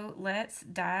 So let's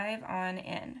dive on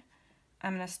in.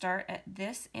 I'm going to start at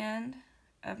this end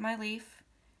of my leaf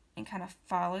and kind of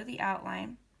follow the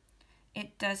outline.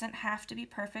 It doesn't have to be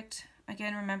perfect.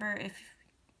 Again, remember, if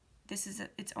this is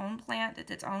its own plant,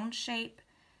 it's its own shape,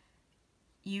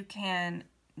 you can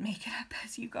make it up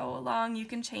as you go along. You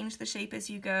can change the shape as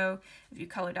you go. If you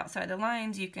colored outside the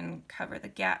lines, you can cover the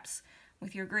gaps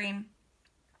with your green.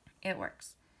 It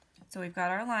works. So we've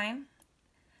got our line.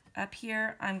 Up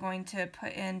here, I'm going to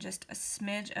put in just a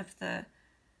smidge of the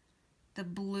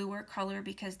bluer color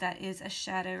because that is a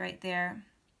shadow right there.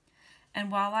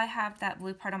 And while I have that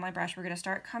blue part on my brush, we're going to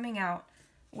start coming out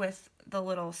with the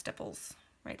little stipples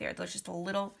right there. There's just a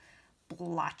little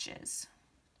blotches.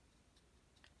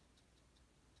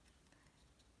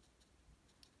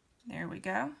 There we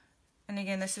go. And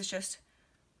again, this is just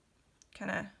kind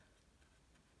of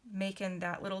making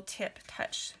that little tip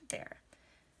touch there.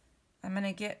 I'm going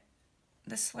to get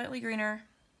the slightly greener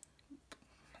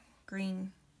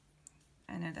green.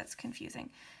 I know that's confusing.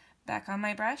 Back on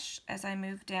my brush as I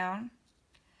move down.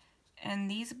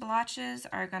 And these blotches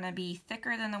are going to be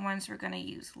thicker than the ones we're going to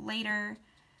use later.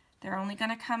 They're only going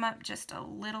to come up just a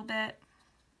little bit.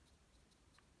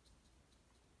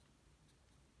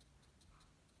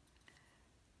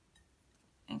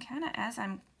 And kind of as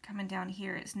I'm coming down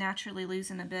here, it's naturally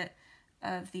losing a bit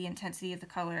of the intensity of the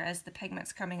color as the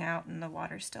pigment's coming out and the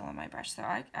water's still on my brush. So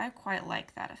I quite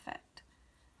like that effect.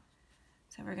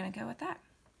 So we're going to go with that.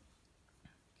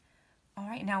 All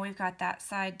right, now we've got that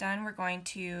side done. We're going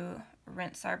to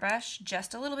rinse our brush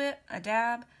just a little bit, a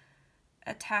dab,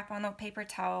 a tap on the paper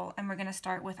towel, and we're going to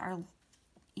start with our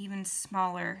even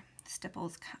smaller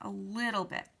stipples a little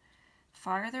bit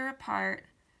farther apart,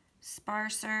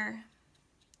 sparser.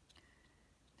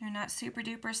 They're not super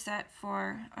duper set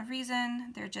for a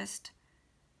reason. They're just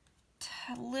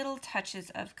little touches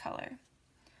of color.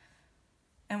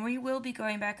 And we will be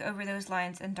going back over those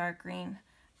lines in dark green.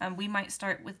 We might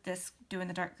start with this, doing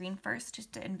the dark green first,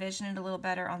 just to envision it a little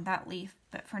better on that leaf.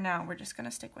 But for now, we're just going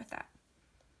to stick with that.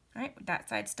 All right, that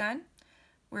side's done.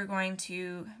 We're going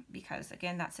to, because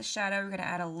again, that's a shadow, we're going to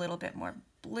add a little bit more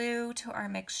blue to our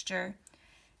mixture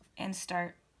and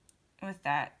start with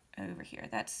that over here.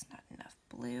 That's not enough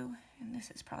blue, and this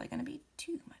is probably going to be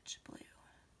too much blue.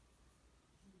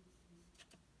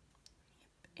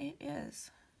 Yep, it is.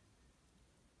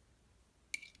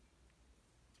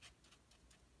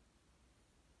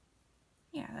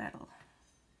 Yeah, that'll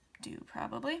do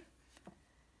probably.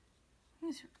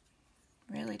 It's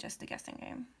really just a guessing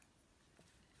game.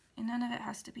 And none of it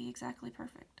has to be exactly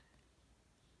perfect.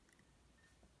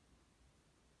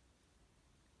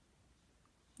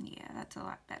 Yeah, that's a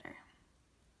lot better.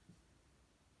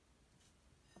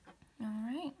 All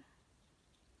right.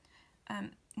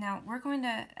 Now we're going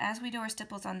to, as we do our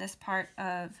stipples on this part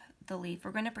of the leaf,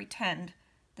 we're going to pretend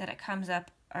that it comes up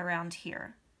around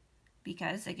here.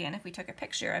 Because again, if we took a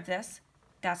picture of this,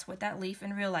 that's what that leaf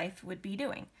in real life would be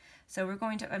doing. So we're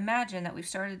going to imagine that we've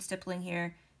started stippling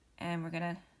here, and we're going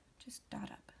to just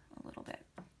dot up a little bit.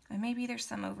 And maybe there's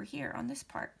some over here on this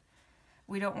part.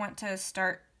 We don't want to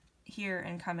start here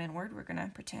and come inward. We're going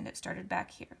to pretend it started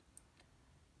back here.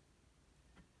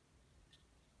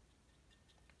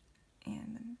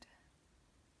 And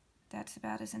that's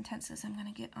about as intense as I'm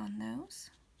going to get on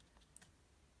those.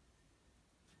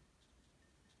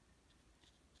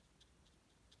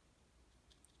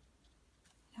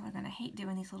 Y'all are going to hate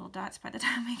doing these little dots by the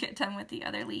time we get done with the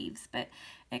other leaves, but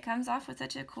it comes off with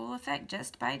such a cool effect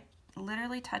just by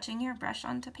literally touching your brush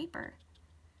onto paper.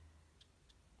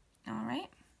 All right,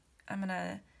 I'm going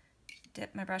to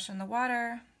dip my brush in the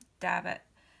water, dab it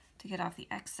to get off the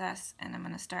excess, and I'm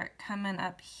going to start coming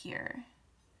up here.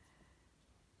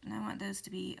 And I want those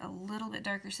to be a little bit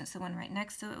darker since the one right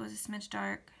next to it was a smidge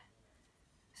dark.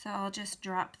 So I'll just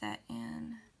drop that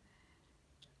in.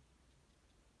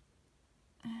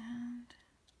 And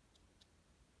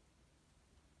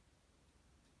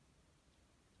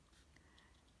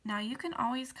now you can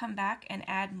always come back and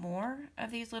add more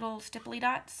of these little stipply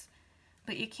dots,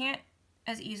 but you can't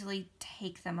as easily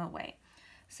take them away.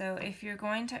 So if you're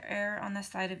going to err on the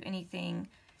side of anything,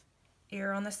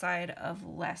 err on the side of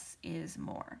less is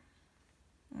more.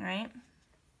 All right?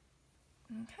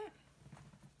 Okay.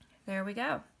 There we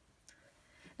go.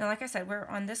 Now, like I said, we're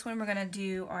on this one, we're going to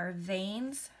do our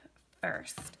veins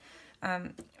first.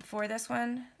 For this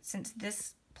one, since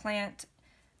this plant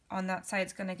on that side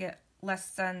is going to get less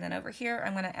sun than over here,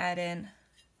 I'm going to add in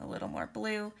a little more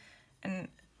blue, and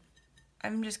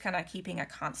I'm just kind of keeping a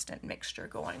constant mixture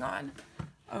going on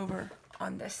over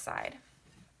on this side.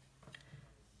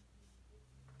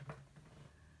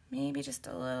 Maybe just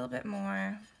a little bit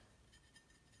more.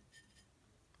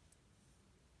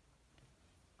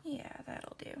 Yeah,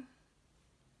 that'll do.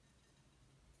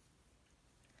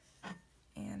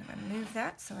 And I'm going to move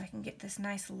that so I can get this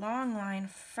nice long line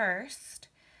first.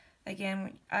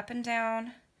 Again, up and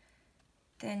down.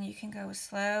 Then you can go as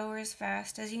slow or as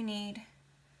fast as you need.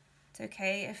 It's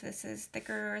okay if this is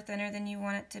thicker or thinner than you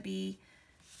want it to be.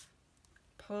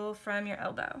 Pull from your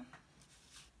elbow.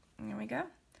 There we go.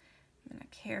 I'm going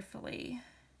to carefully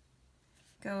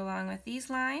go along with these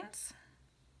lines.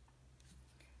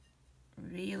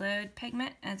 Reload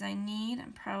pigment as I need.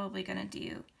 I'm probably going to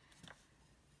do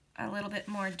a little bit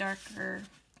more darker,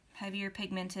 heavier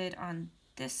pigmented on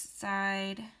this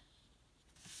side.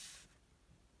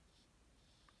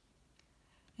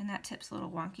 And that tip's a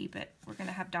little wonky, but we're going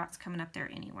to have dots coming up there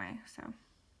anyway, so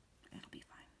it'll be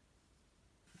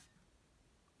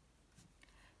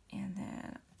fine. And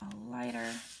then a lighter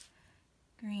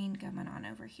green coming on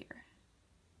over here.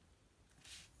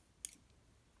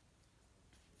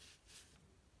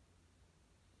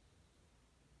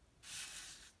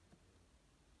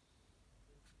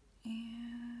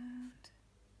 And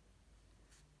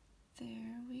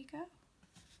there we go.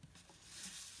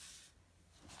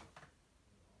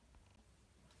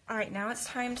 All right, now it's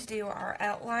time to do our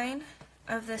outline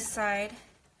of this side,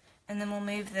 and then we'll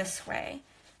move this way.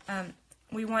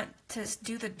 We want to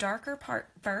do the darker part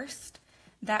first.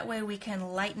 That way we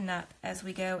can lighten up as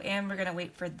we go, and we're going to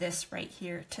wait for this right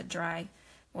here to dry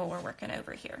while we're working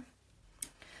over here.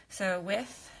 So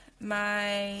with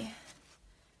my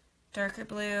darker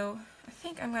blue, I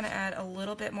think I'm going to add a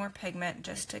little bit more pigment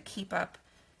just to keep up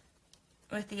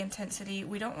with the intensity.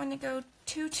 We don't want to go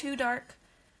too dark,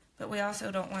 but we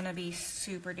also don't want to be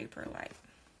super duper light.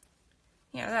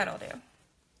 Yeah, that'll do.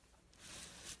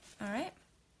 All right,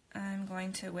 I'm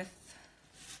going to, with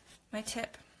my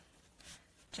tip,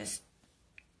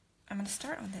 I'm going to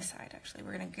start on this side actually.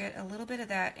 We're going to get a little bit of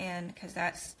that in because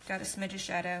that's got a smidge of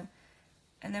shadow,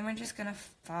 and then we're just going to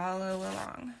follow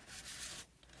along.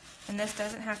 And this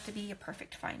doesn't have to be a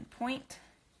perfect fine point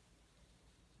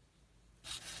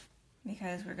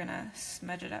because we're going to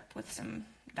smudge it up with some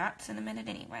dots in a minute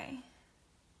anyway.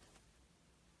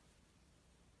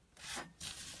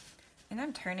 And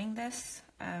I'm turning this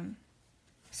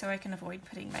so I can avoid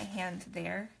putting my hand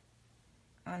there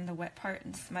on the wet part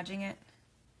and smudging it.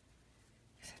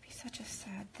 Because that'd be such a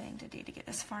sad thing to do, to get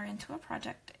this far into a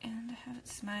project and have it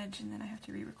smudge and then I have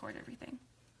to re-record everything.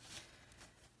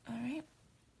 Alright.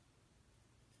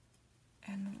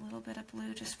 And a little bit of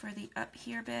blue just for the up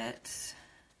here bits.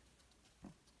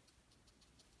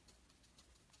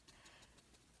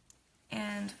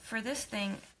 And for this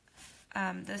thing,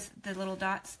 the little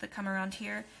dots that come around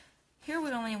here we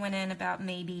only went in about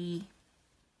maybe,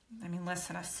 less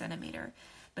than a centimeter.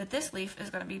 But this leaf is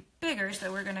going to be bigger,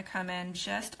 so we're going to come in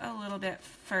just a little bit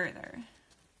further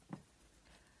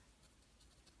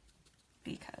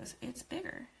because it's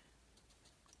bigger.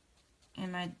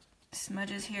 And my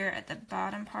smudges here at the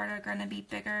bottom part are going to be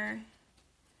bigger.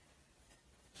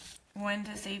 1,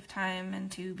 to save time,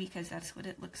 and 2, because that's what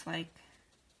it looks like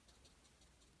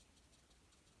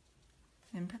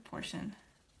in proportion.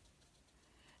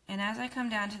 And as I come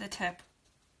down to the tip,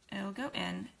 it'll go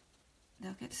in,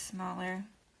 they'll get smaller.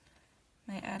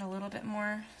 Might add a little bit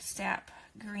more sap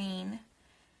green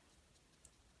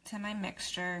to my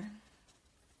mixture.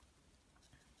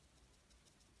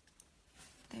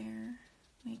 There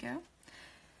we go.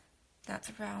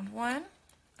 That's round 1.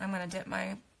 I'm going to dip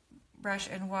my brush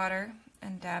in water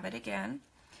and dab it again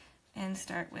and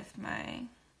start with my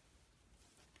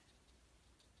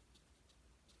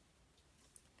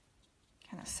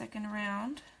kind of second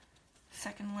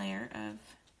layer of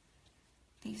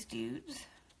these dudes.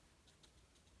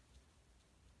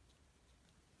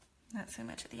 Not so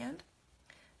much at the end.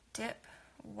 Dip,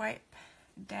 wipe,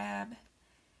 dab,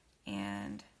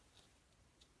 and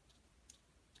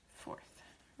 4th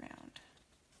round.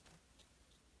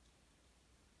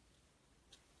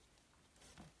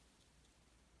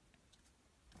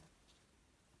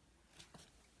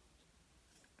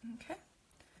 Okay.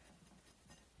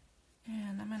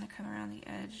 And I'm going to come around the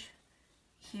edge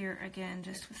here again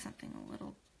just with something a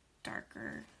little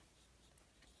darker,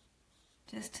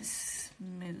 just to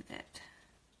smooth it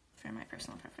for my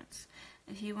personal preference.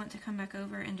 If you want to come back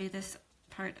over and do this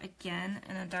part again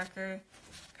in a darker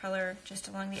color just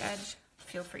along the edge,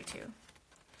 feel free to.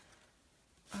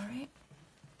 Alright,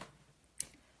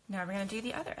 now we're going to do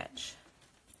the other edge.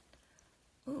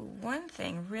 Ooh, one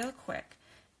thing real quick.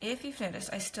 If you've noticed,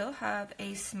 I still have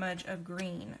a smudge of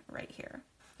green right here.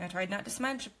 I tried not to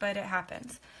smudge, but it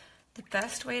happens. The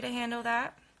best way to handle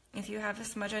that, if you have a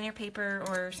smudge on your paper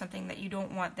or something that you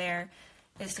don't want there,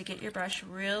 is to get your brush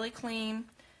really clean,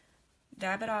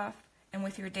 dab it off, and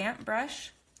with your damp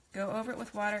brush, go over it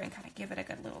with water and kind of give it a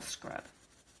good little scrub.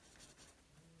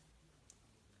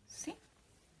 See?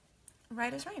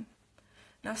 Right as rain.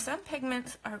 Now some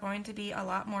pigments are going to be a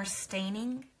lot more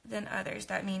staining than others.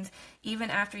 That means even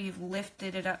after you've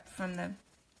lifted it up from the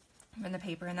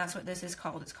paper, and that's what this is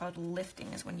called. It's called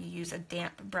lifting, is when you use a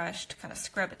damp brush to kind of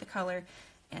scrub at the color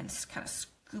and kind of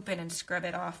scoop it and scrub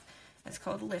it off. It's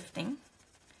called lifting.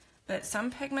 But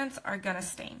some pigments are going to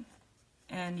stain,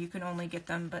 and you can only get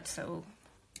them but so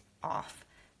off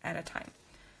at a time.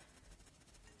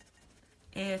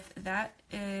 If that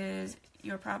is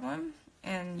your problem,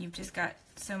 and you've just got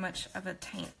so much of a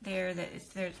taint there that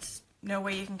there's no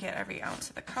way you can get every ounce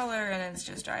of the color and it's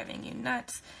just driving you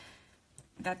nuts,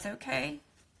 that's okay.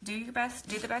 Do your best,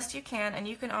 do the best you can, and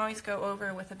you can always go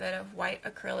over with a bit of white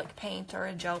acrylic paint or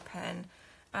a gel pen.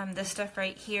 This stuff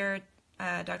right here,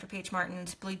 Dr. P.H.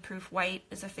 Martin's Bleed Proof White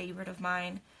is a favorite of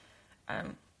mine.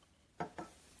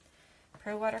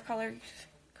 Pro watercolorists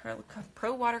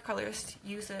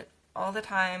use it all the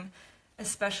time,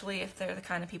 especially if they're the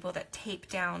kind of people that tape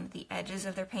down the edges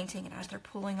of their painting, and as they're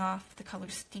pulling off, the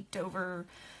color's steeped over.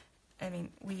 I mean,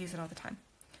 we use it all the time.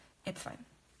 It's fine.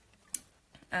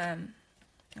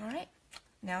 Alright,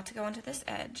 now to go into this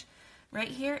edge. Right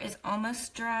here is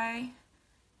almost dry.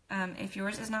 If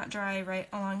yours is not dry right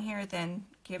along here, then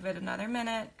give it another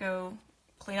minute. Go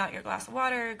clean out your glass of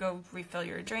water, go refill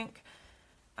your drink.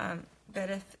 But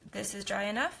if this is dry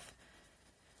enough,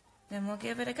 then we'll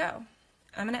give it a go.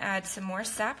 I'm going to add some more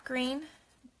sap green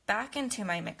back into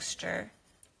my mixture.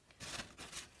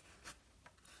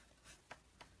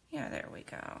 Yeah, there we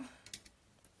go.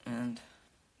 And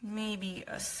maybe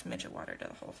a smidge of water to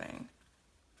the whole thing.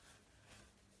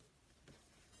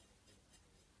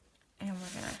 And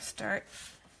we're going to start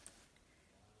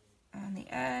on the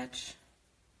edge.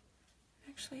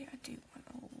 Actually, I do want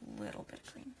a little bit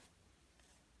of green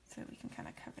so we can kind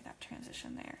of cover that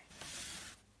transition there.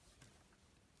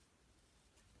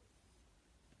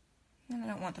 And I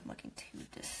don't want them looking too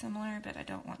dissimilar, but I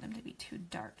don't want them to be too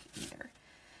dark either.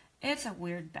 It's a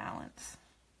weird balance.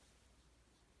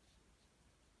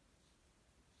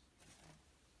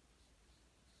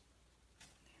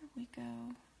 There we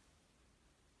go.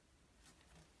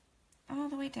 All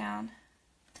the way down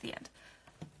to the end.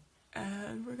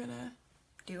 And we're gonna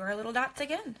do our little dots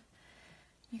again.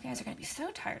 You guys are gonna be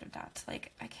so tired of dots.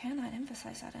 Like, I cannot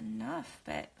emphasize that enough,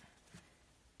 but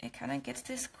it kind of gets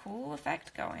this cool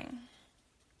effect going.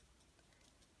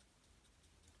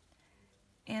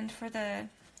 And for the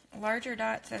larger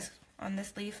dots, as on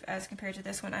this leaf as compared to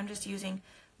this one. I'm just using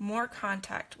more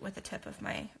contact with the tip of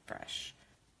my brush.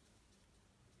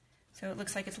 So it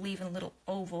looks like it's leaving little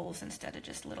ovals instead of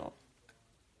just little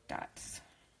dots.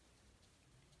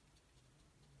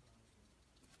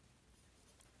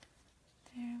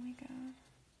 There we go.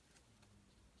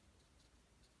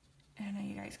 I know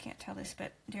you guys can't tell this,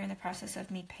 but during the process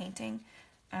of me painting,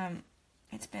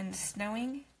 it's been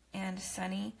snowing and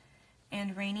sunny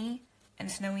and rainy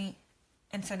and snowy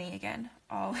and sunny again,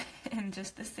 all in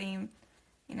just the same,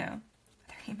 30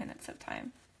 minutes of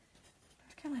time.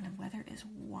 North Carolina weather is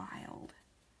wild.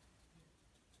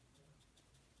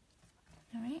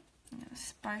 All right, I'm going to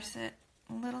sparse it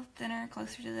a little thinner,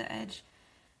 closer to the edge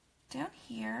down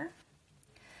here.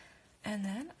 And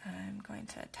then I'm going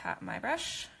to tap my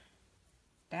brush,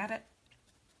 dab it,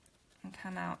 and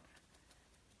come out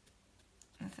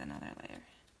with another layer.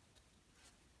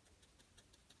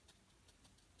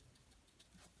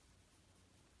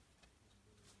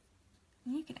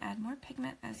 And you can add more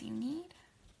pigment as you need.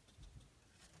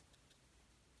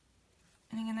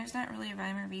 And again, there's not really a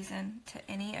rhyme or reason to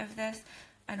any of this.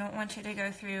 I don't want you to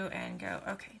go through and go,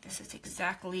 okay, this is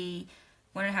exactly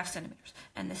 1.5 centimeters,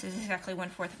 and this is exactly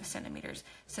 1/4 of a centimeter,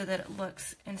 so that it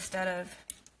looks, instead of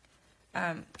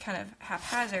kind of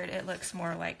haphazard, it looks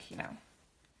more like,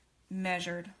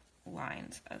 measured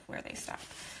lines of where they stop.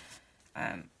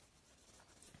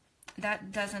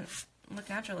 That doesn't look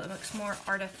natural. It looks more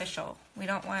artificial. We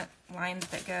don't want lines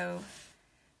that go,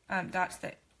 dots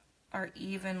that are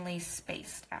evenly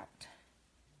spaced out,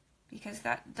 because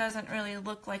that doesn't really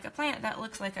look like a plant. That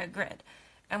looks like a grid.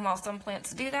 And while some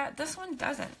plants do that, this one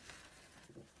doesn't.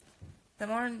 The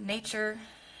more nature,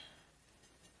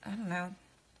 I don't know,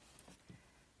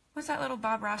 what's that little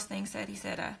Bob Ross thing said? He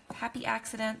said, happy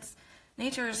accidents.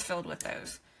 Nature is filled with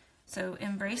those. So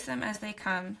embrace them as they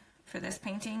come for this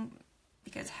painting,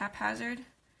 because haphazard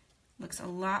looks a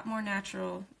lot more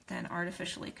natural than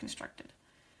artificially constructed.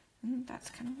 And that's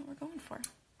kind of what we're going for.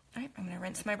 All right, I'm going to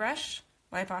rinse my brush,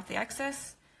 wipe off the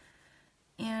excess,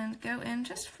 and go in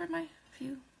just for my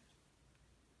few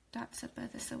dots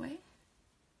above this away.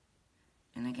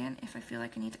 And again, if I feel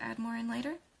like I need to add more in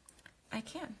later, I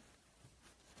can.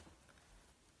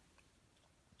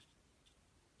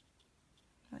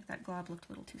 Like that glob looked a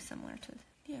little too similar to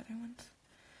the other ones.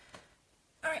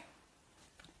 All right,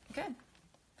 good.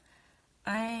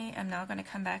 I am now going to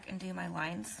come back and do my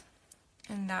lines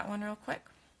in that one real quick.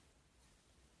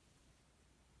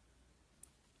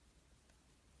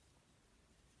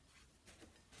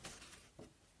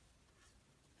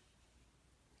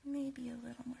 Maybe a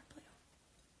little more blue.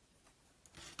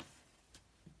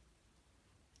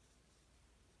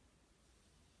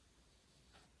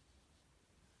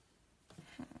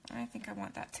 I think I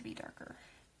want that to be darker.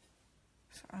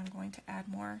 So I'm going to add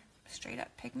more straight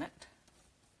up pigment.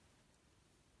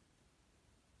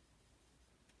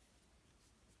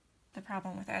 The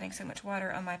problem with adding so much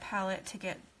water on my palette to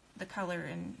get the color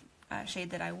and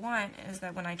shade that I want is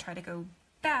that when I try to go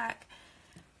back,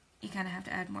 you kind of have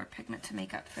to add more pigment to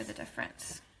make up for the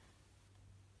difference.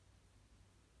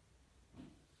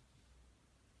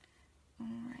 All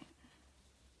right.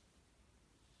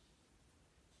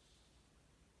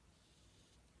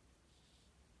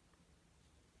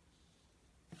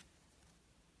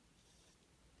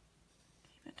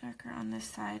 Keep it darker on this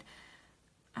side.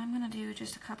 I'm going to do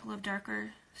just a couple of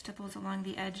darker stipples along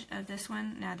the edge of this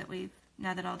one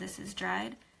now that all this is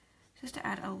dried, just to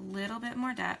add a little bit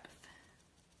more depth.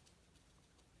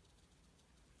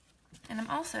 And I'm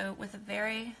also, with the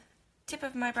very tip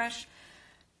of my brush,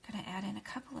 going to add in a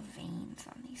couple of veins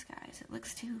on these guys. It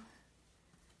looks too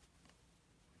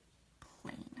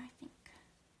plain, I think.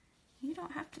 You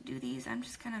don't have to do these. I'm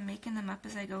just kind of making them up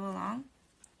as I go along.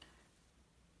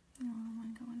 A little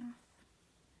one going off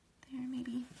there,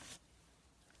 maybe.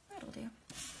 That'll do.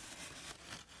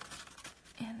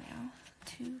 And now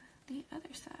to the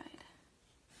other side.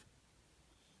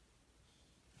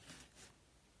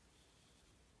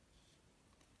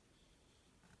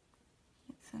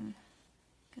 Some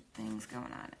good things going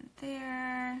on in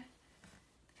there.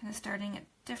 Kind of starting at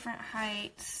different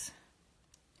heights.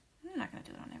 I'm not going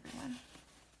to do it on everyone.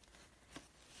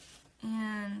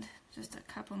 And just a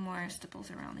couple more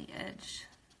stipples around the edge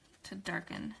to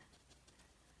darken.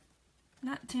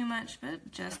 Not too much, but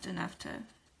just enough to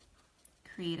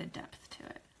create a depth to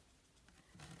it.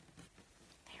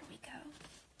 There we go.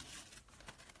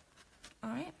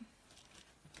 All right.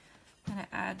 I'm going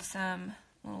to add some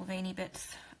little veiny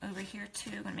bits over here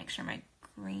too. I'm going to make sure my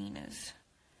green is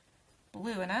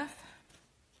blue enough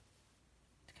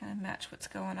to kind of match what's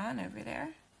going on over there.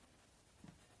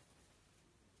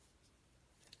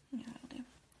 Yeah, that'll do.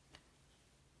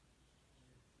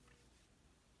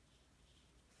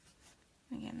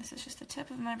 this is just the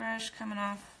tip of my brush coming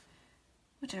off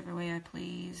whichever way I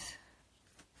please.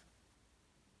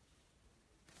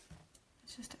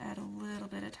 It's just to add a little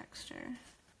bit of texture.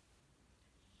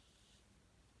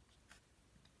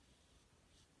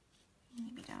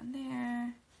 Maybe down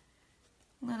there.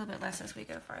 A little bit less as we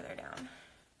go farther down.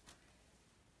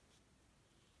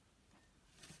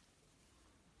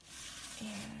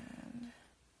 And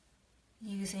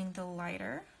using the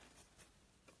lighter,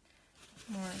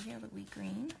 more yellowy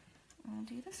green, I'll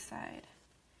do this side.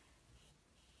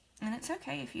 And it's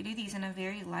okay if you do these in a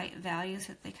very light value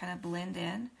so that they kind of blend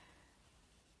in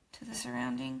to the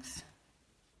surroundings.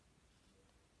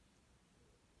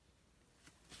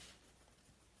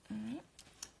 Alright.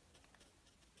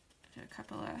 Do a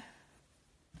couple of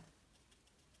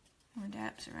more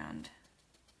dabs around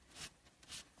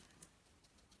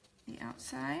the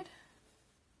outside.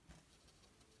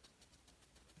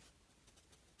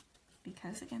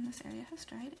 Because again, this area has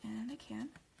dried and I can.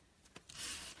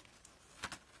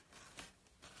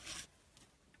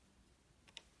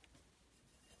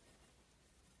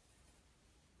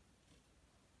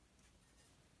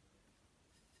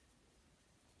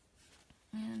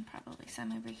 And probably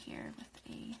some over here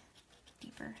with a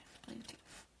deeper blue too.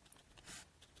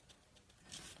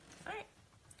 Alright,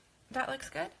 that looks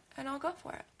good, and I'll go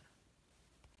for it.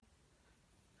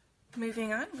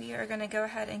 Moving on, we are going to go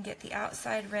ahead and get the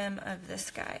outside rim of this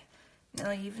guy.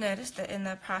 Now you've noticed that in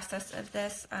the process of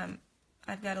this,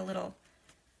 I've got a little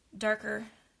darker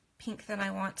pink than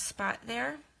I want spot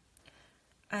there.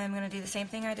 I'm going to do the same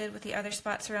thing I did with the other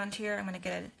spots around here. I'm going to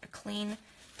get a clean,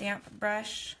 damp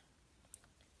brush,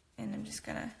 and I'm just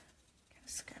going to kind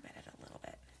of scrub at it a little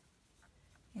bit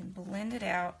and blend it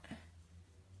out,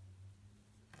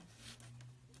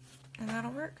 and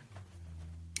that'll work.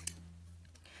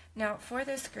 Now for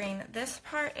this green, this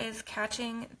part is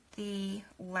catching the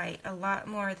light a lot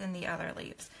more than the other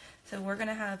leaves. So we're going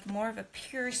to have more of a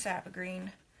pure sap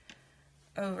green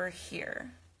over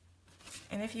here.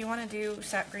 And if you want to do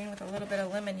sap green with a little bit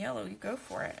of lemon yellow, you go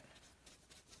for it.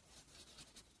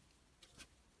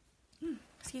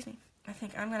 Excuse me. I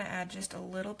think I'm going to add just a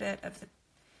little bit of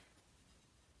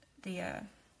the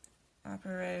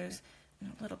Opera Rose,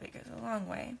 and a little bit goes a long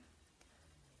way.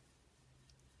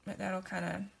 But that'll kind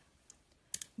of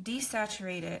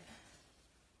desaturate it,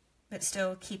 but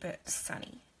still keep it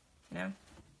sunny, you know?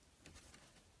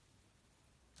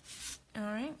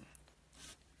 Alright,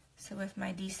 so with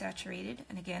my desaturated,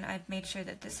 and again, I've made sure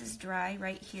that this is dry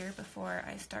right here before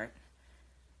I start.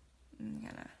 I'm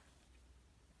gonna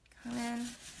come in,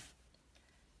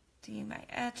 do my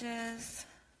edges.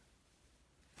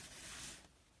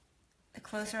 The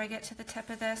closer I get to the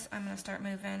tip of this, I'm gonna start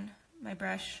moving my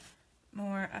brush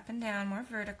more up and down, more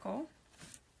vertical.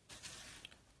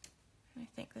 I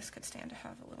think this could stand to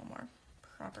have a little more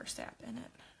proper sap in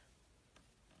it.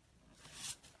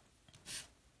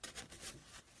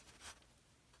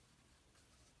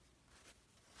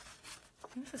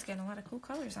 This is getting a lot of cool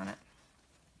colors on it.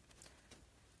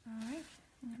 Alright,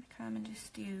 I'm going to come and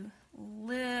just do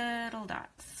little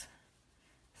dots,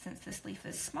 since this leaf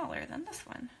is smaller than this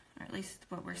one, or at least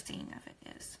what we're seeing of it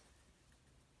is.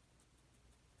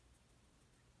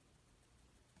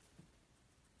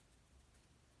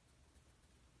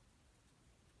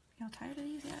 Y'all tired of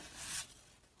these yet?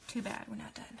 Too bad, we're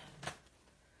not done.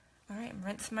 Alright,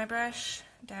 rinse my brush,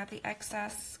 dab the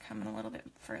excess, coming a little bit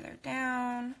further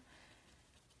down.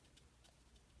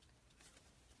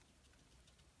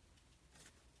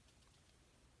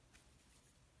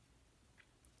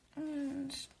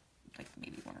 And like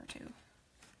maybe one or two.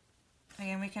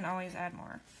 Again, we can always add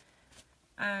more.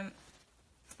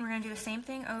 We're going to do the same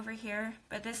thing over here,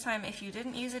 but this time if you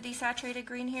didn't use a desaturated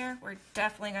green here, we're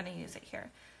definitely going to use it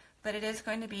here. But it is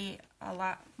going to be a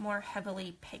lot more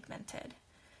heavily pigmented.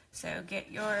 So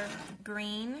get your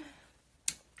green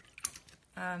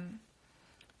in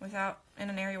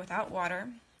an area without water.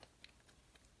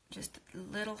 Just a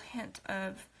little hint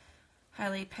of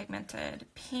highly pigmented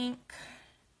pink.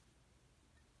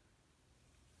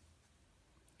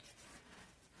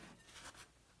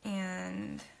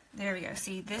 And there we go.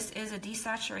 See, this is a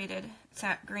desaturated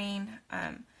sap green.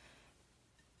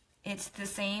 It's the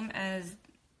same as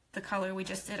the color we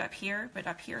just did up here, but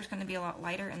up here is going to be a lot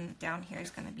lighter, and down here is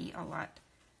going to be a lot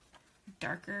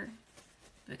darker,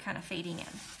 but kind of fading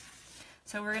in.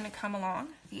 So we're going to come along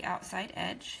the outside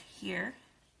edge here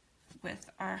with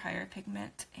our higher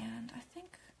pigment, and I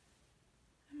think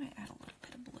I might add a little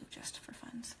bit of blue just for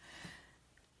funs.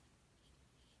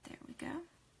 There we go.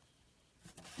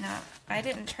 Now, I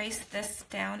didn't trace this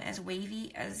down as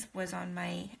wavy as was on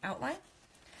my outline,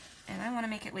 and I want to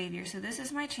make it wavier, so this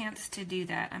is my chance to do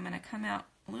that. I'm going to come out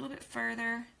a little bit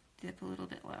further, dip a little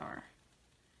bit lower.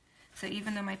 So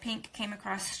even though my pink came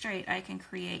across straight, I can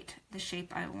create the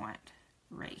shape I want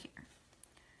right here.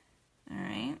 All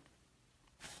right.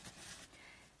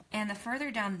 And the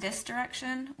further down this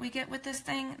direction we get with this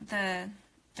thing, the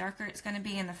darker it's going to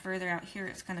be, and the further out here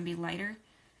it's going to be lighter.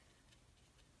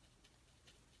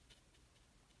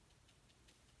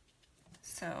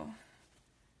 So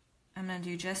I'm going to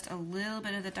do just a little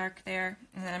bit of the dark there,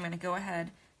 and then I'm going to go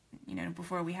ahead, you know,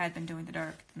 before we had been doing the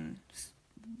dark, then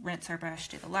rinse our brush,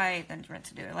 do the light, then rinse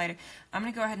and do the lighter. I'm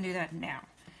going to go ahead and do that now.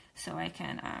 So I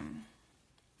can,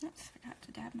 oops, forgot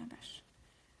to dab my brush.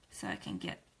 So I can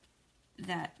get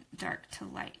that dark to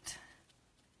light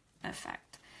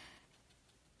effect.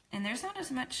 And there's not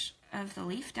as much of the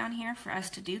leaf down here for us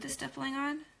to do the stippling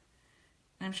on.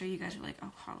 And I'm sure you guys are like,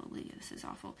 oh, hallelujah, this is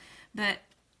awful. But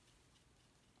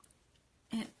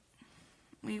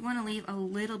we want to leave a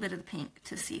little bit of the pink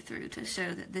to see through to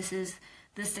show that this is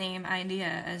the same idea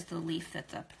as the leaf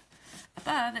that's up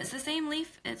above. It's the same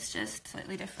leaf, it's just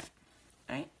slightly different.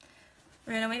 All right?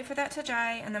 We're going to wait for that to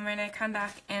dry, and then we're going to come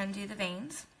back and do the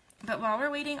veins. But while we're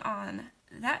waiting on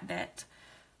that bit,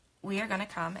 we are going to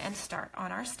come and start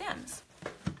on our stems.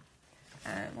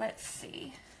 Let's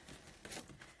see.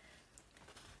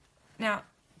 Now,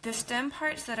 the stem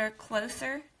parts that are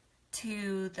closer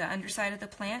to the underside of the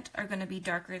plant are going to be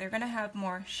darker. They're going to have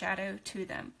more shadow to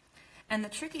them. And the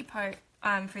tricky part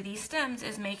for these stems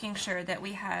is making sure that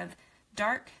we have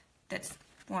dark that's,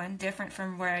 one, different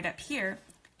from right up here,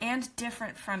 and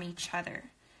different from each other,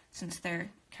 since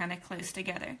they're kind of close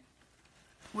together.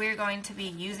 We're going to be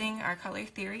using our color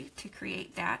theory to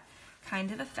create that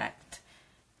kind of effect.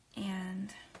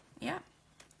 And yeah,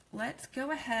 let's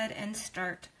go ahead and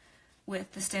start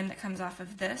with the stem that comes off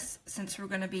of this, since we're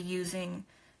going to be using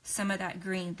some of that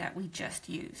green that we just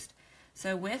used.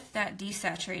 So with that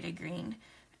desaturated green,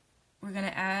 we're going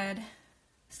to add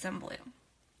some blue.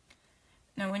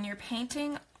 Now when you're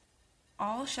painting,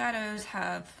 all shadows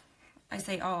have, I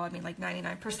say all, I mean like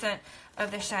 99%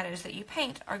 of the shadows that you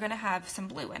paint are going to have some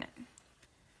blue in it.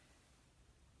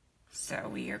 So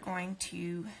we are going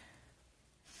to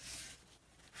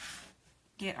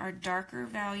get our darker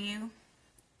value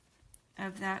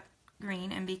of that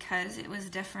green, and because it was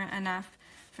different enough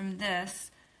from this,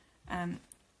 I'm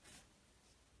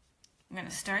going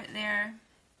to start there.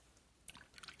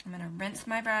 I'm going to rinse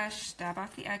my brush, dab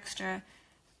off the extra,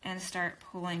 and start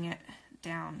pulling it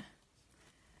down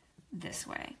this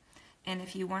way. And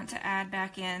if you want to add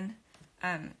back in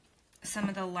some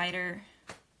of the lighter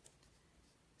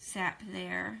sap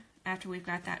there after we've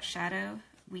got that shadow,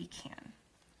 we can.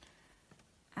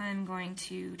 I'm going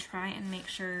to try and make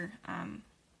sure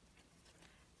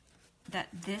that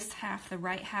this half, the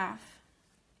right half,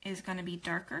 is going to be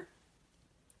darker,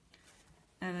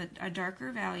 a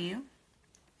darker value.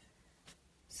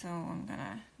 So I'm going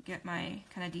to get my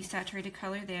kind of desaturated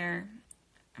color there.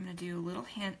 I'm going to do a little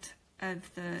hint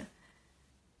of the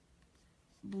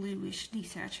bluish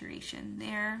desaturation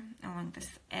there along this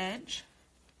edge.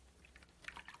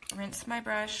 Rinse my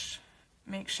brush,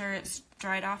 make sure it's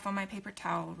dried off on my paper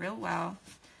towel real well.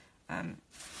 Turn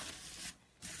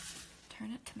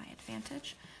it to my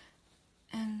advantage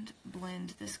and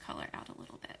blend this color out a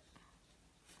little bit.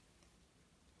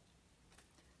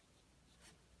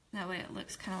 That way it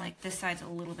looks kind of like this side's a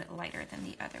little bit lighter than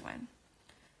the other one.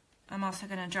 I'm also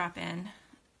going to drop in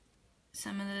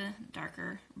some of the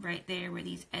darker right there where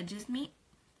these edges meet.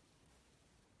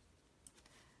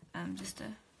 Just to,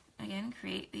 again,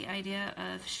 create the idea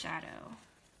of shadow.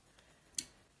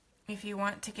 If you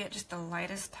want to get just the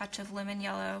lightest touch of lemon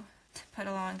yellow to put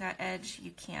along that edge,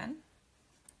 you can.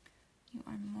 You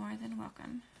are more than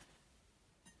welcome.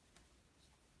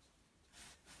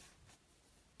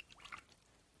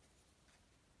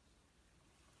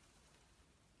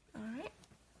 Alright,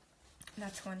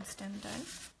 that's one stem done.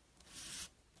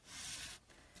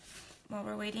 While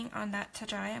we're waiting on that to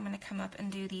dry, I'm going to come up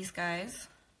and do these guys.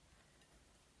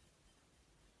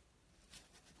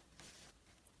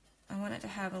 I want it to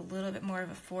have a little bit more of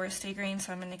a foresty green,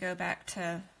 so I'm going to go back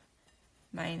to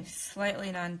my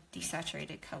slightly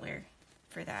non-desaturated color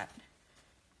for that.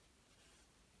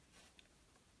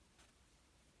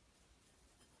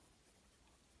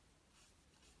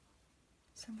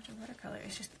 So much of watercolor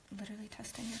is just literally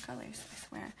testing your colors, I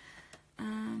swear.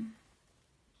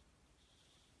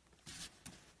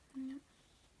 Yep.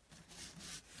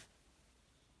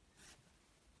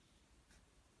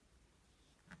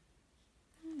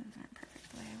 Those aren't perfect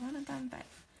the way I wanted them, but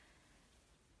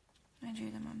I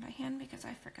drew them on by hand because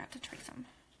I forgot to trace them,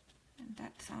 and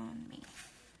that's on me.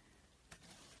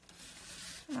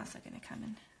 I'm also going to come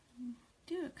and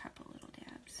do a couple little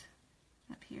dabs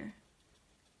up here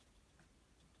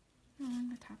along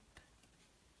the top,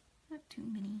 not too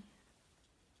many.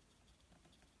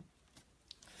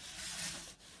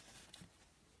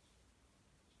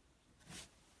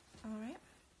 All right.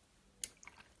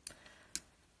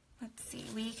 Let's see,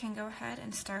 we can go ahead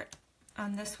and start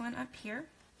on this one up here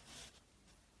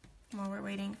while we're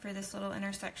waiting for this little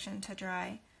intersection to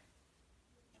dry.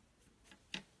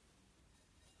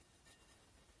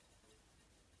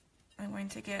 I'm going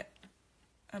to get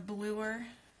a bluer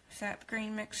sap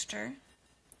green mixture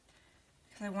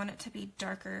because I want it to be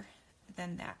darker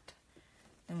than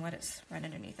what it's right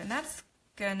underneath. And that's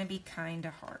going to be kind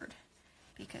of hard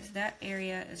because that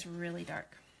area is really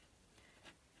dark.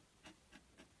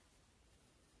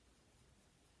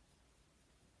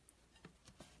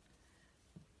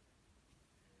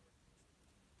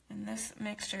 And this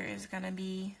mixture is going to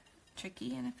be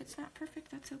tricky, and if it's not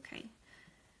perfect, that's okay.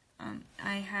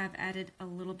 I have added a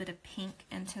little bit of pink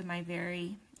into my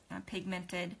very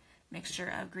pigmented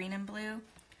mixture of green and blue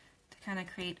to kind of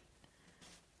create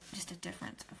just a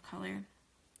difference of color.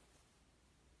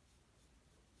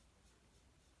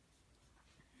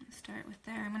 Start with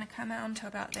there. I'm going to come down to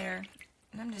about there,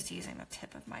 and I'm just using the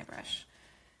tip of my brush.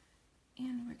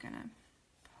 And we're going to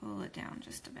pull it down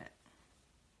just a bit.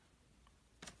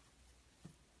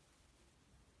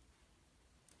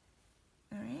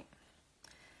 Alright,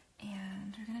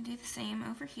 and we're going to do the same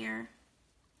over here.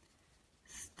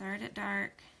 Start it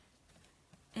dark.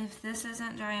 If this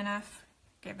isn't dry enough,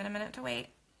 give it a minute to wait.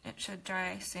 It should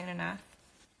dry soon enough.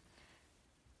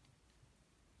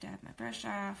 Dab my brush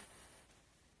off.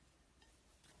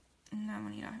 And that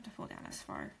one you don't have to pull down as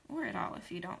far, or at all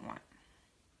if you don't want.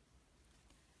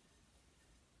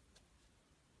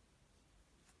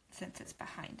 Since it's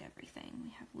behind everything,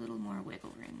 we have a little more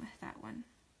wiggle room with that one.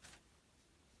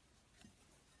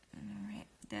 Alright,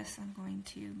 this I'm going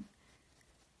to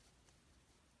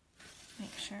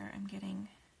make sure I'm getting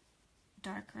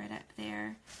dark right up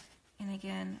there. And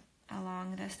again,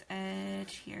 along this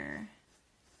edge here,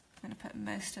 I'm going to put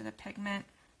most of the pigment.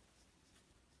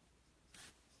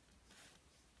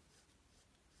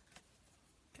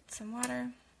 Get some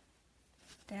water,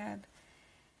 dab,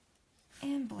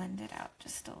 and blend it out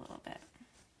just a little bit.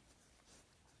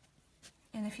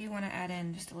 And if you want to add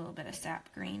in just a little bit of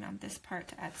sap green on this part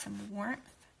to add some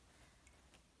warmth,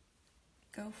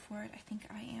 go for it. I think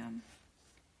I am.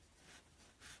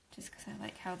 Just because I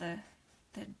like how the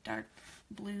dark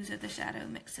blues of the shadow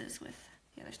mixes with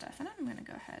the other stuff. And I'm going to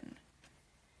go ahead and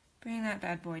bring that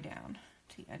bad boy down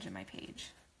to the edge of my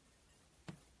page.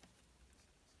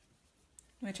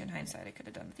 Which in hindsight I could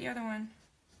have done with the other one.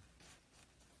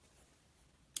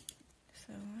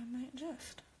 So I might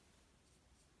just...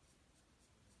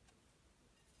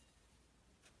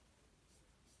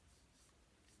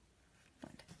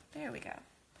 There we go.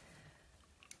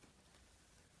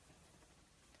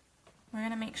 We're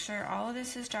going to make sure all of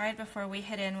this is dried before we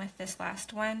hit in with this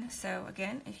last one. So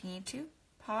again, if you need to,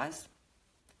 pause,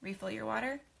 refill your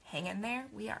water, hang in there.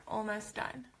 We are almost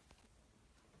done.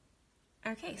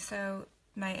 Okay, so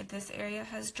this area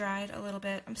has dried a little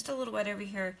bit. I'm still a little wet over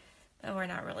here, but we're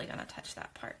not really going to touch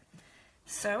that part.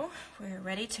 So we're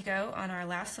ready to go on our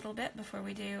last little bit before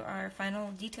we do our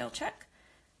final detail check,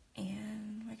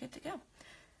 and we're good to go.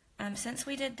 Since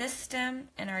we did this stem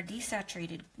in our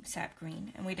desaturated sap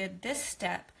green, and we did this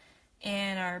step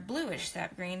in our bluish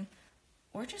sap green,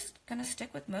 we're just going to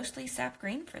stick with mostly sap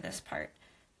green for this part.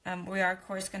 We are, of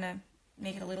course, going to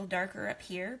make it a little darker up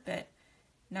here, but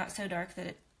not so dark that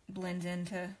it blends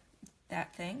into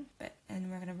that thing. And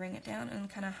we're going to bring it down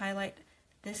and kind of highlight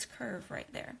this curve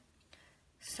right there.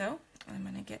 So I'm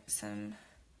going to get some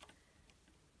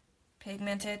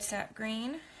pigmented sap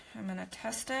green. I'm going to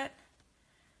test it.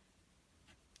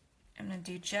 I'm going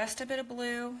to do just a bit of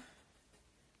blue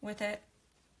with it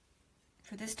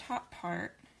for this top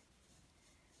part,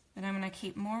 but I'm going to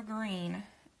keep more green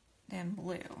than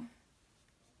blue.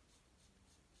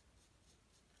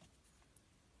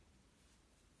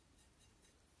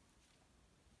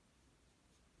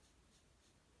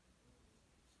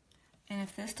 And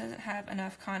if this doesn't have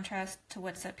enough contrast to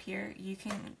what's up here, you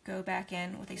can go back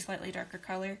in with a slightly darker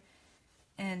color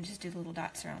and just do the little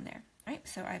dots around there. All right,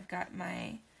 so I've got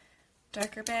my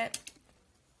darker bit.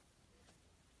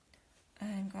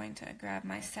 I'm going to grab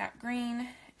my sap green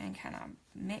and kind of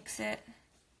mix it.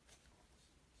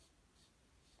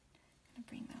 I'm going to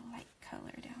bring the light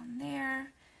color down there.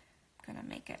 I'm going to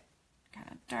make it kind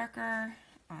of darker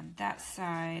on that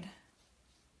side.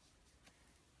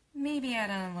 Maybe add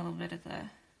in a little bit of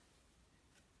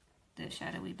the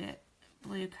shadowy bit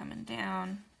blue coming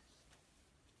down.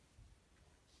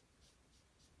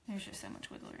 There's just so much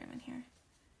wiggle room in here.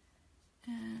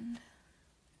 And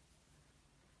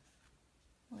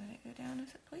let it go down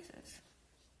as it pleases.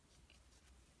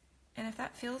 And if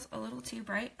that feels a little too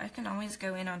bright, I can always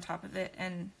go in on top of it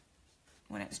and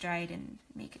when it's dried and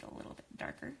make it a little bit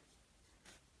darker.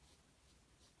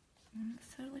 And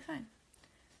it's totally fine.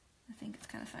 I think it's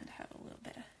kind of fun to have a little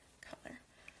bit of color.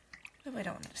 But I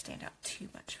don't want it to stand out too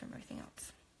much from everything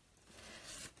else.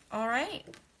 All right.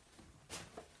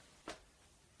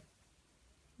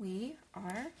 We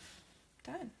are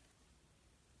done.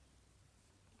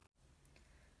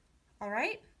 All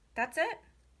right, that's it.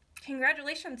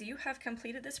 Congratulations, you have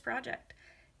completed this project.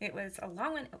 It was a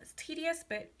long one, it was tedious,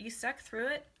 but you stuck through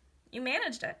it. You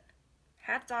managed it.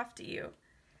 Hats off to you.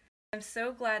 I'm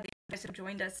so glad that you guys have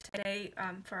joined us today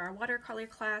for our watercolor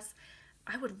class.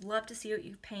 I would love to see what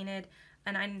you've painted,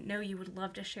 and I know you would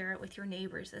love to share it with your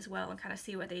neighbors as well and kind of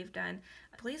see what they've done.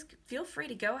 Please feel free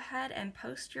to go ahead and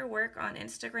post your work on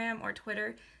Instagram or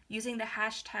Twitter using the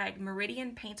hashtag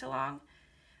Meridian Paintalong,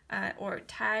 or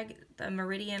tag the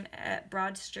Meridian at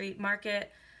Broad Street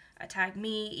Market, tag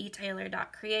me,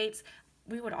 etaylor.creates.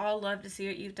 We would all love to see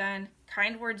what you've done.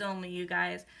 Kind words only, you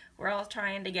guys. We're all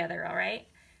trying together, all right?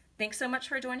 Thanks so much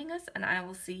for joining us, and I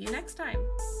will see you next time.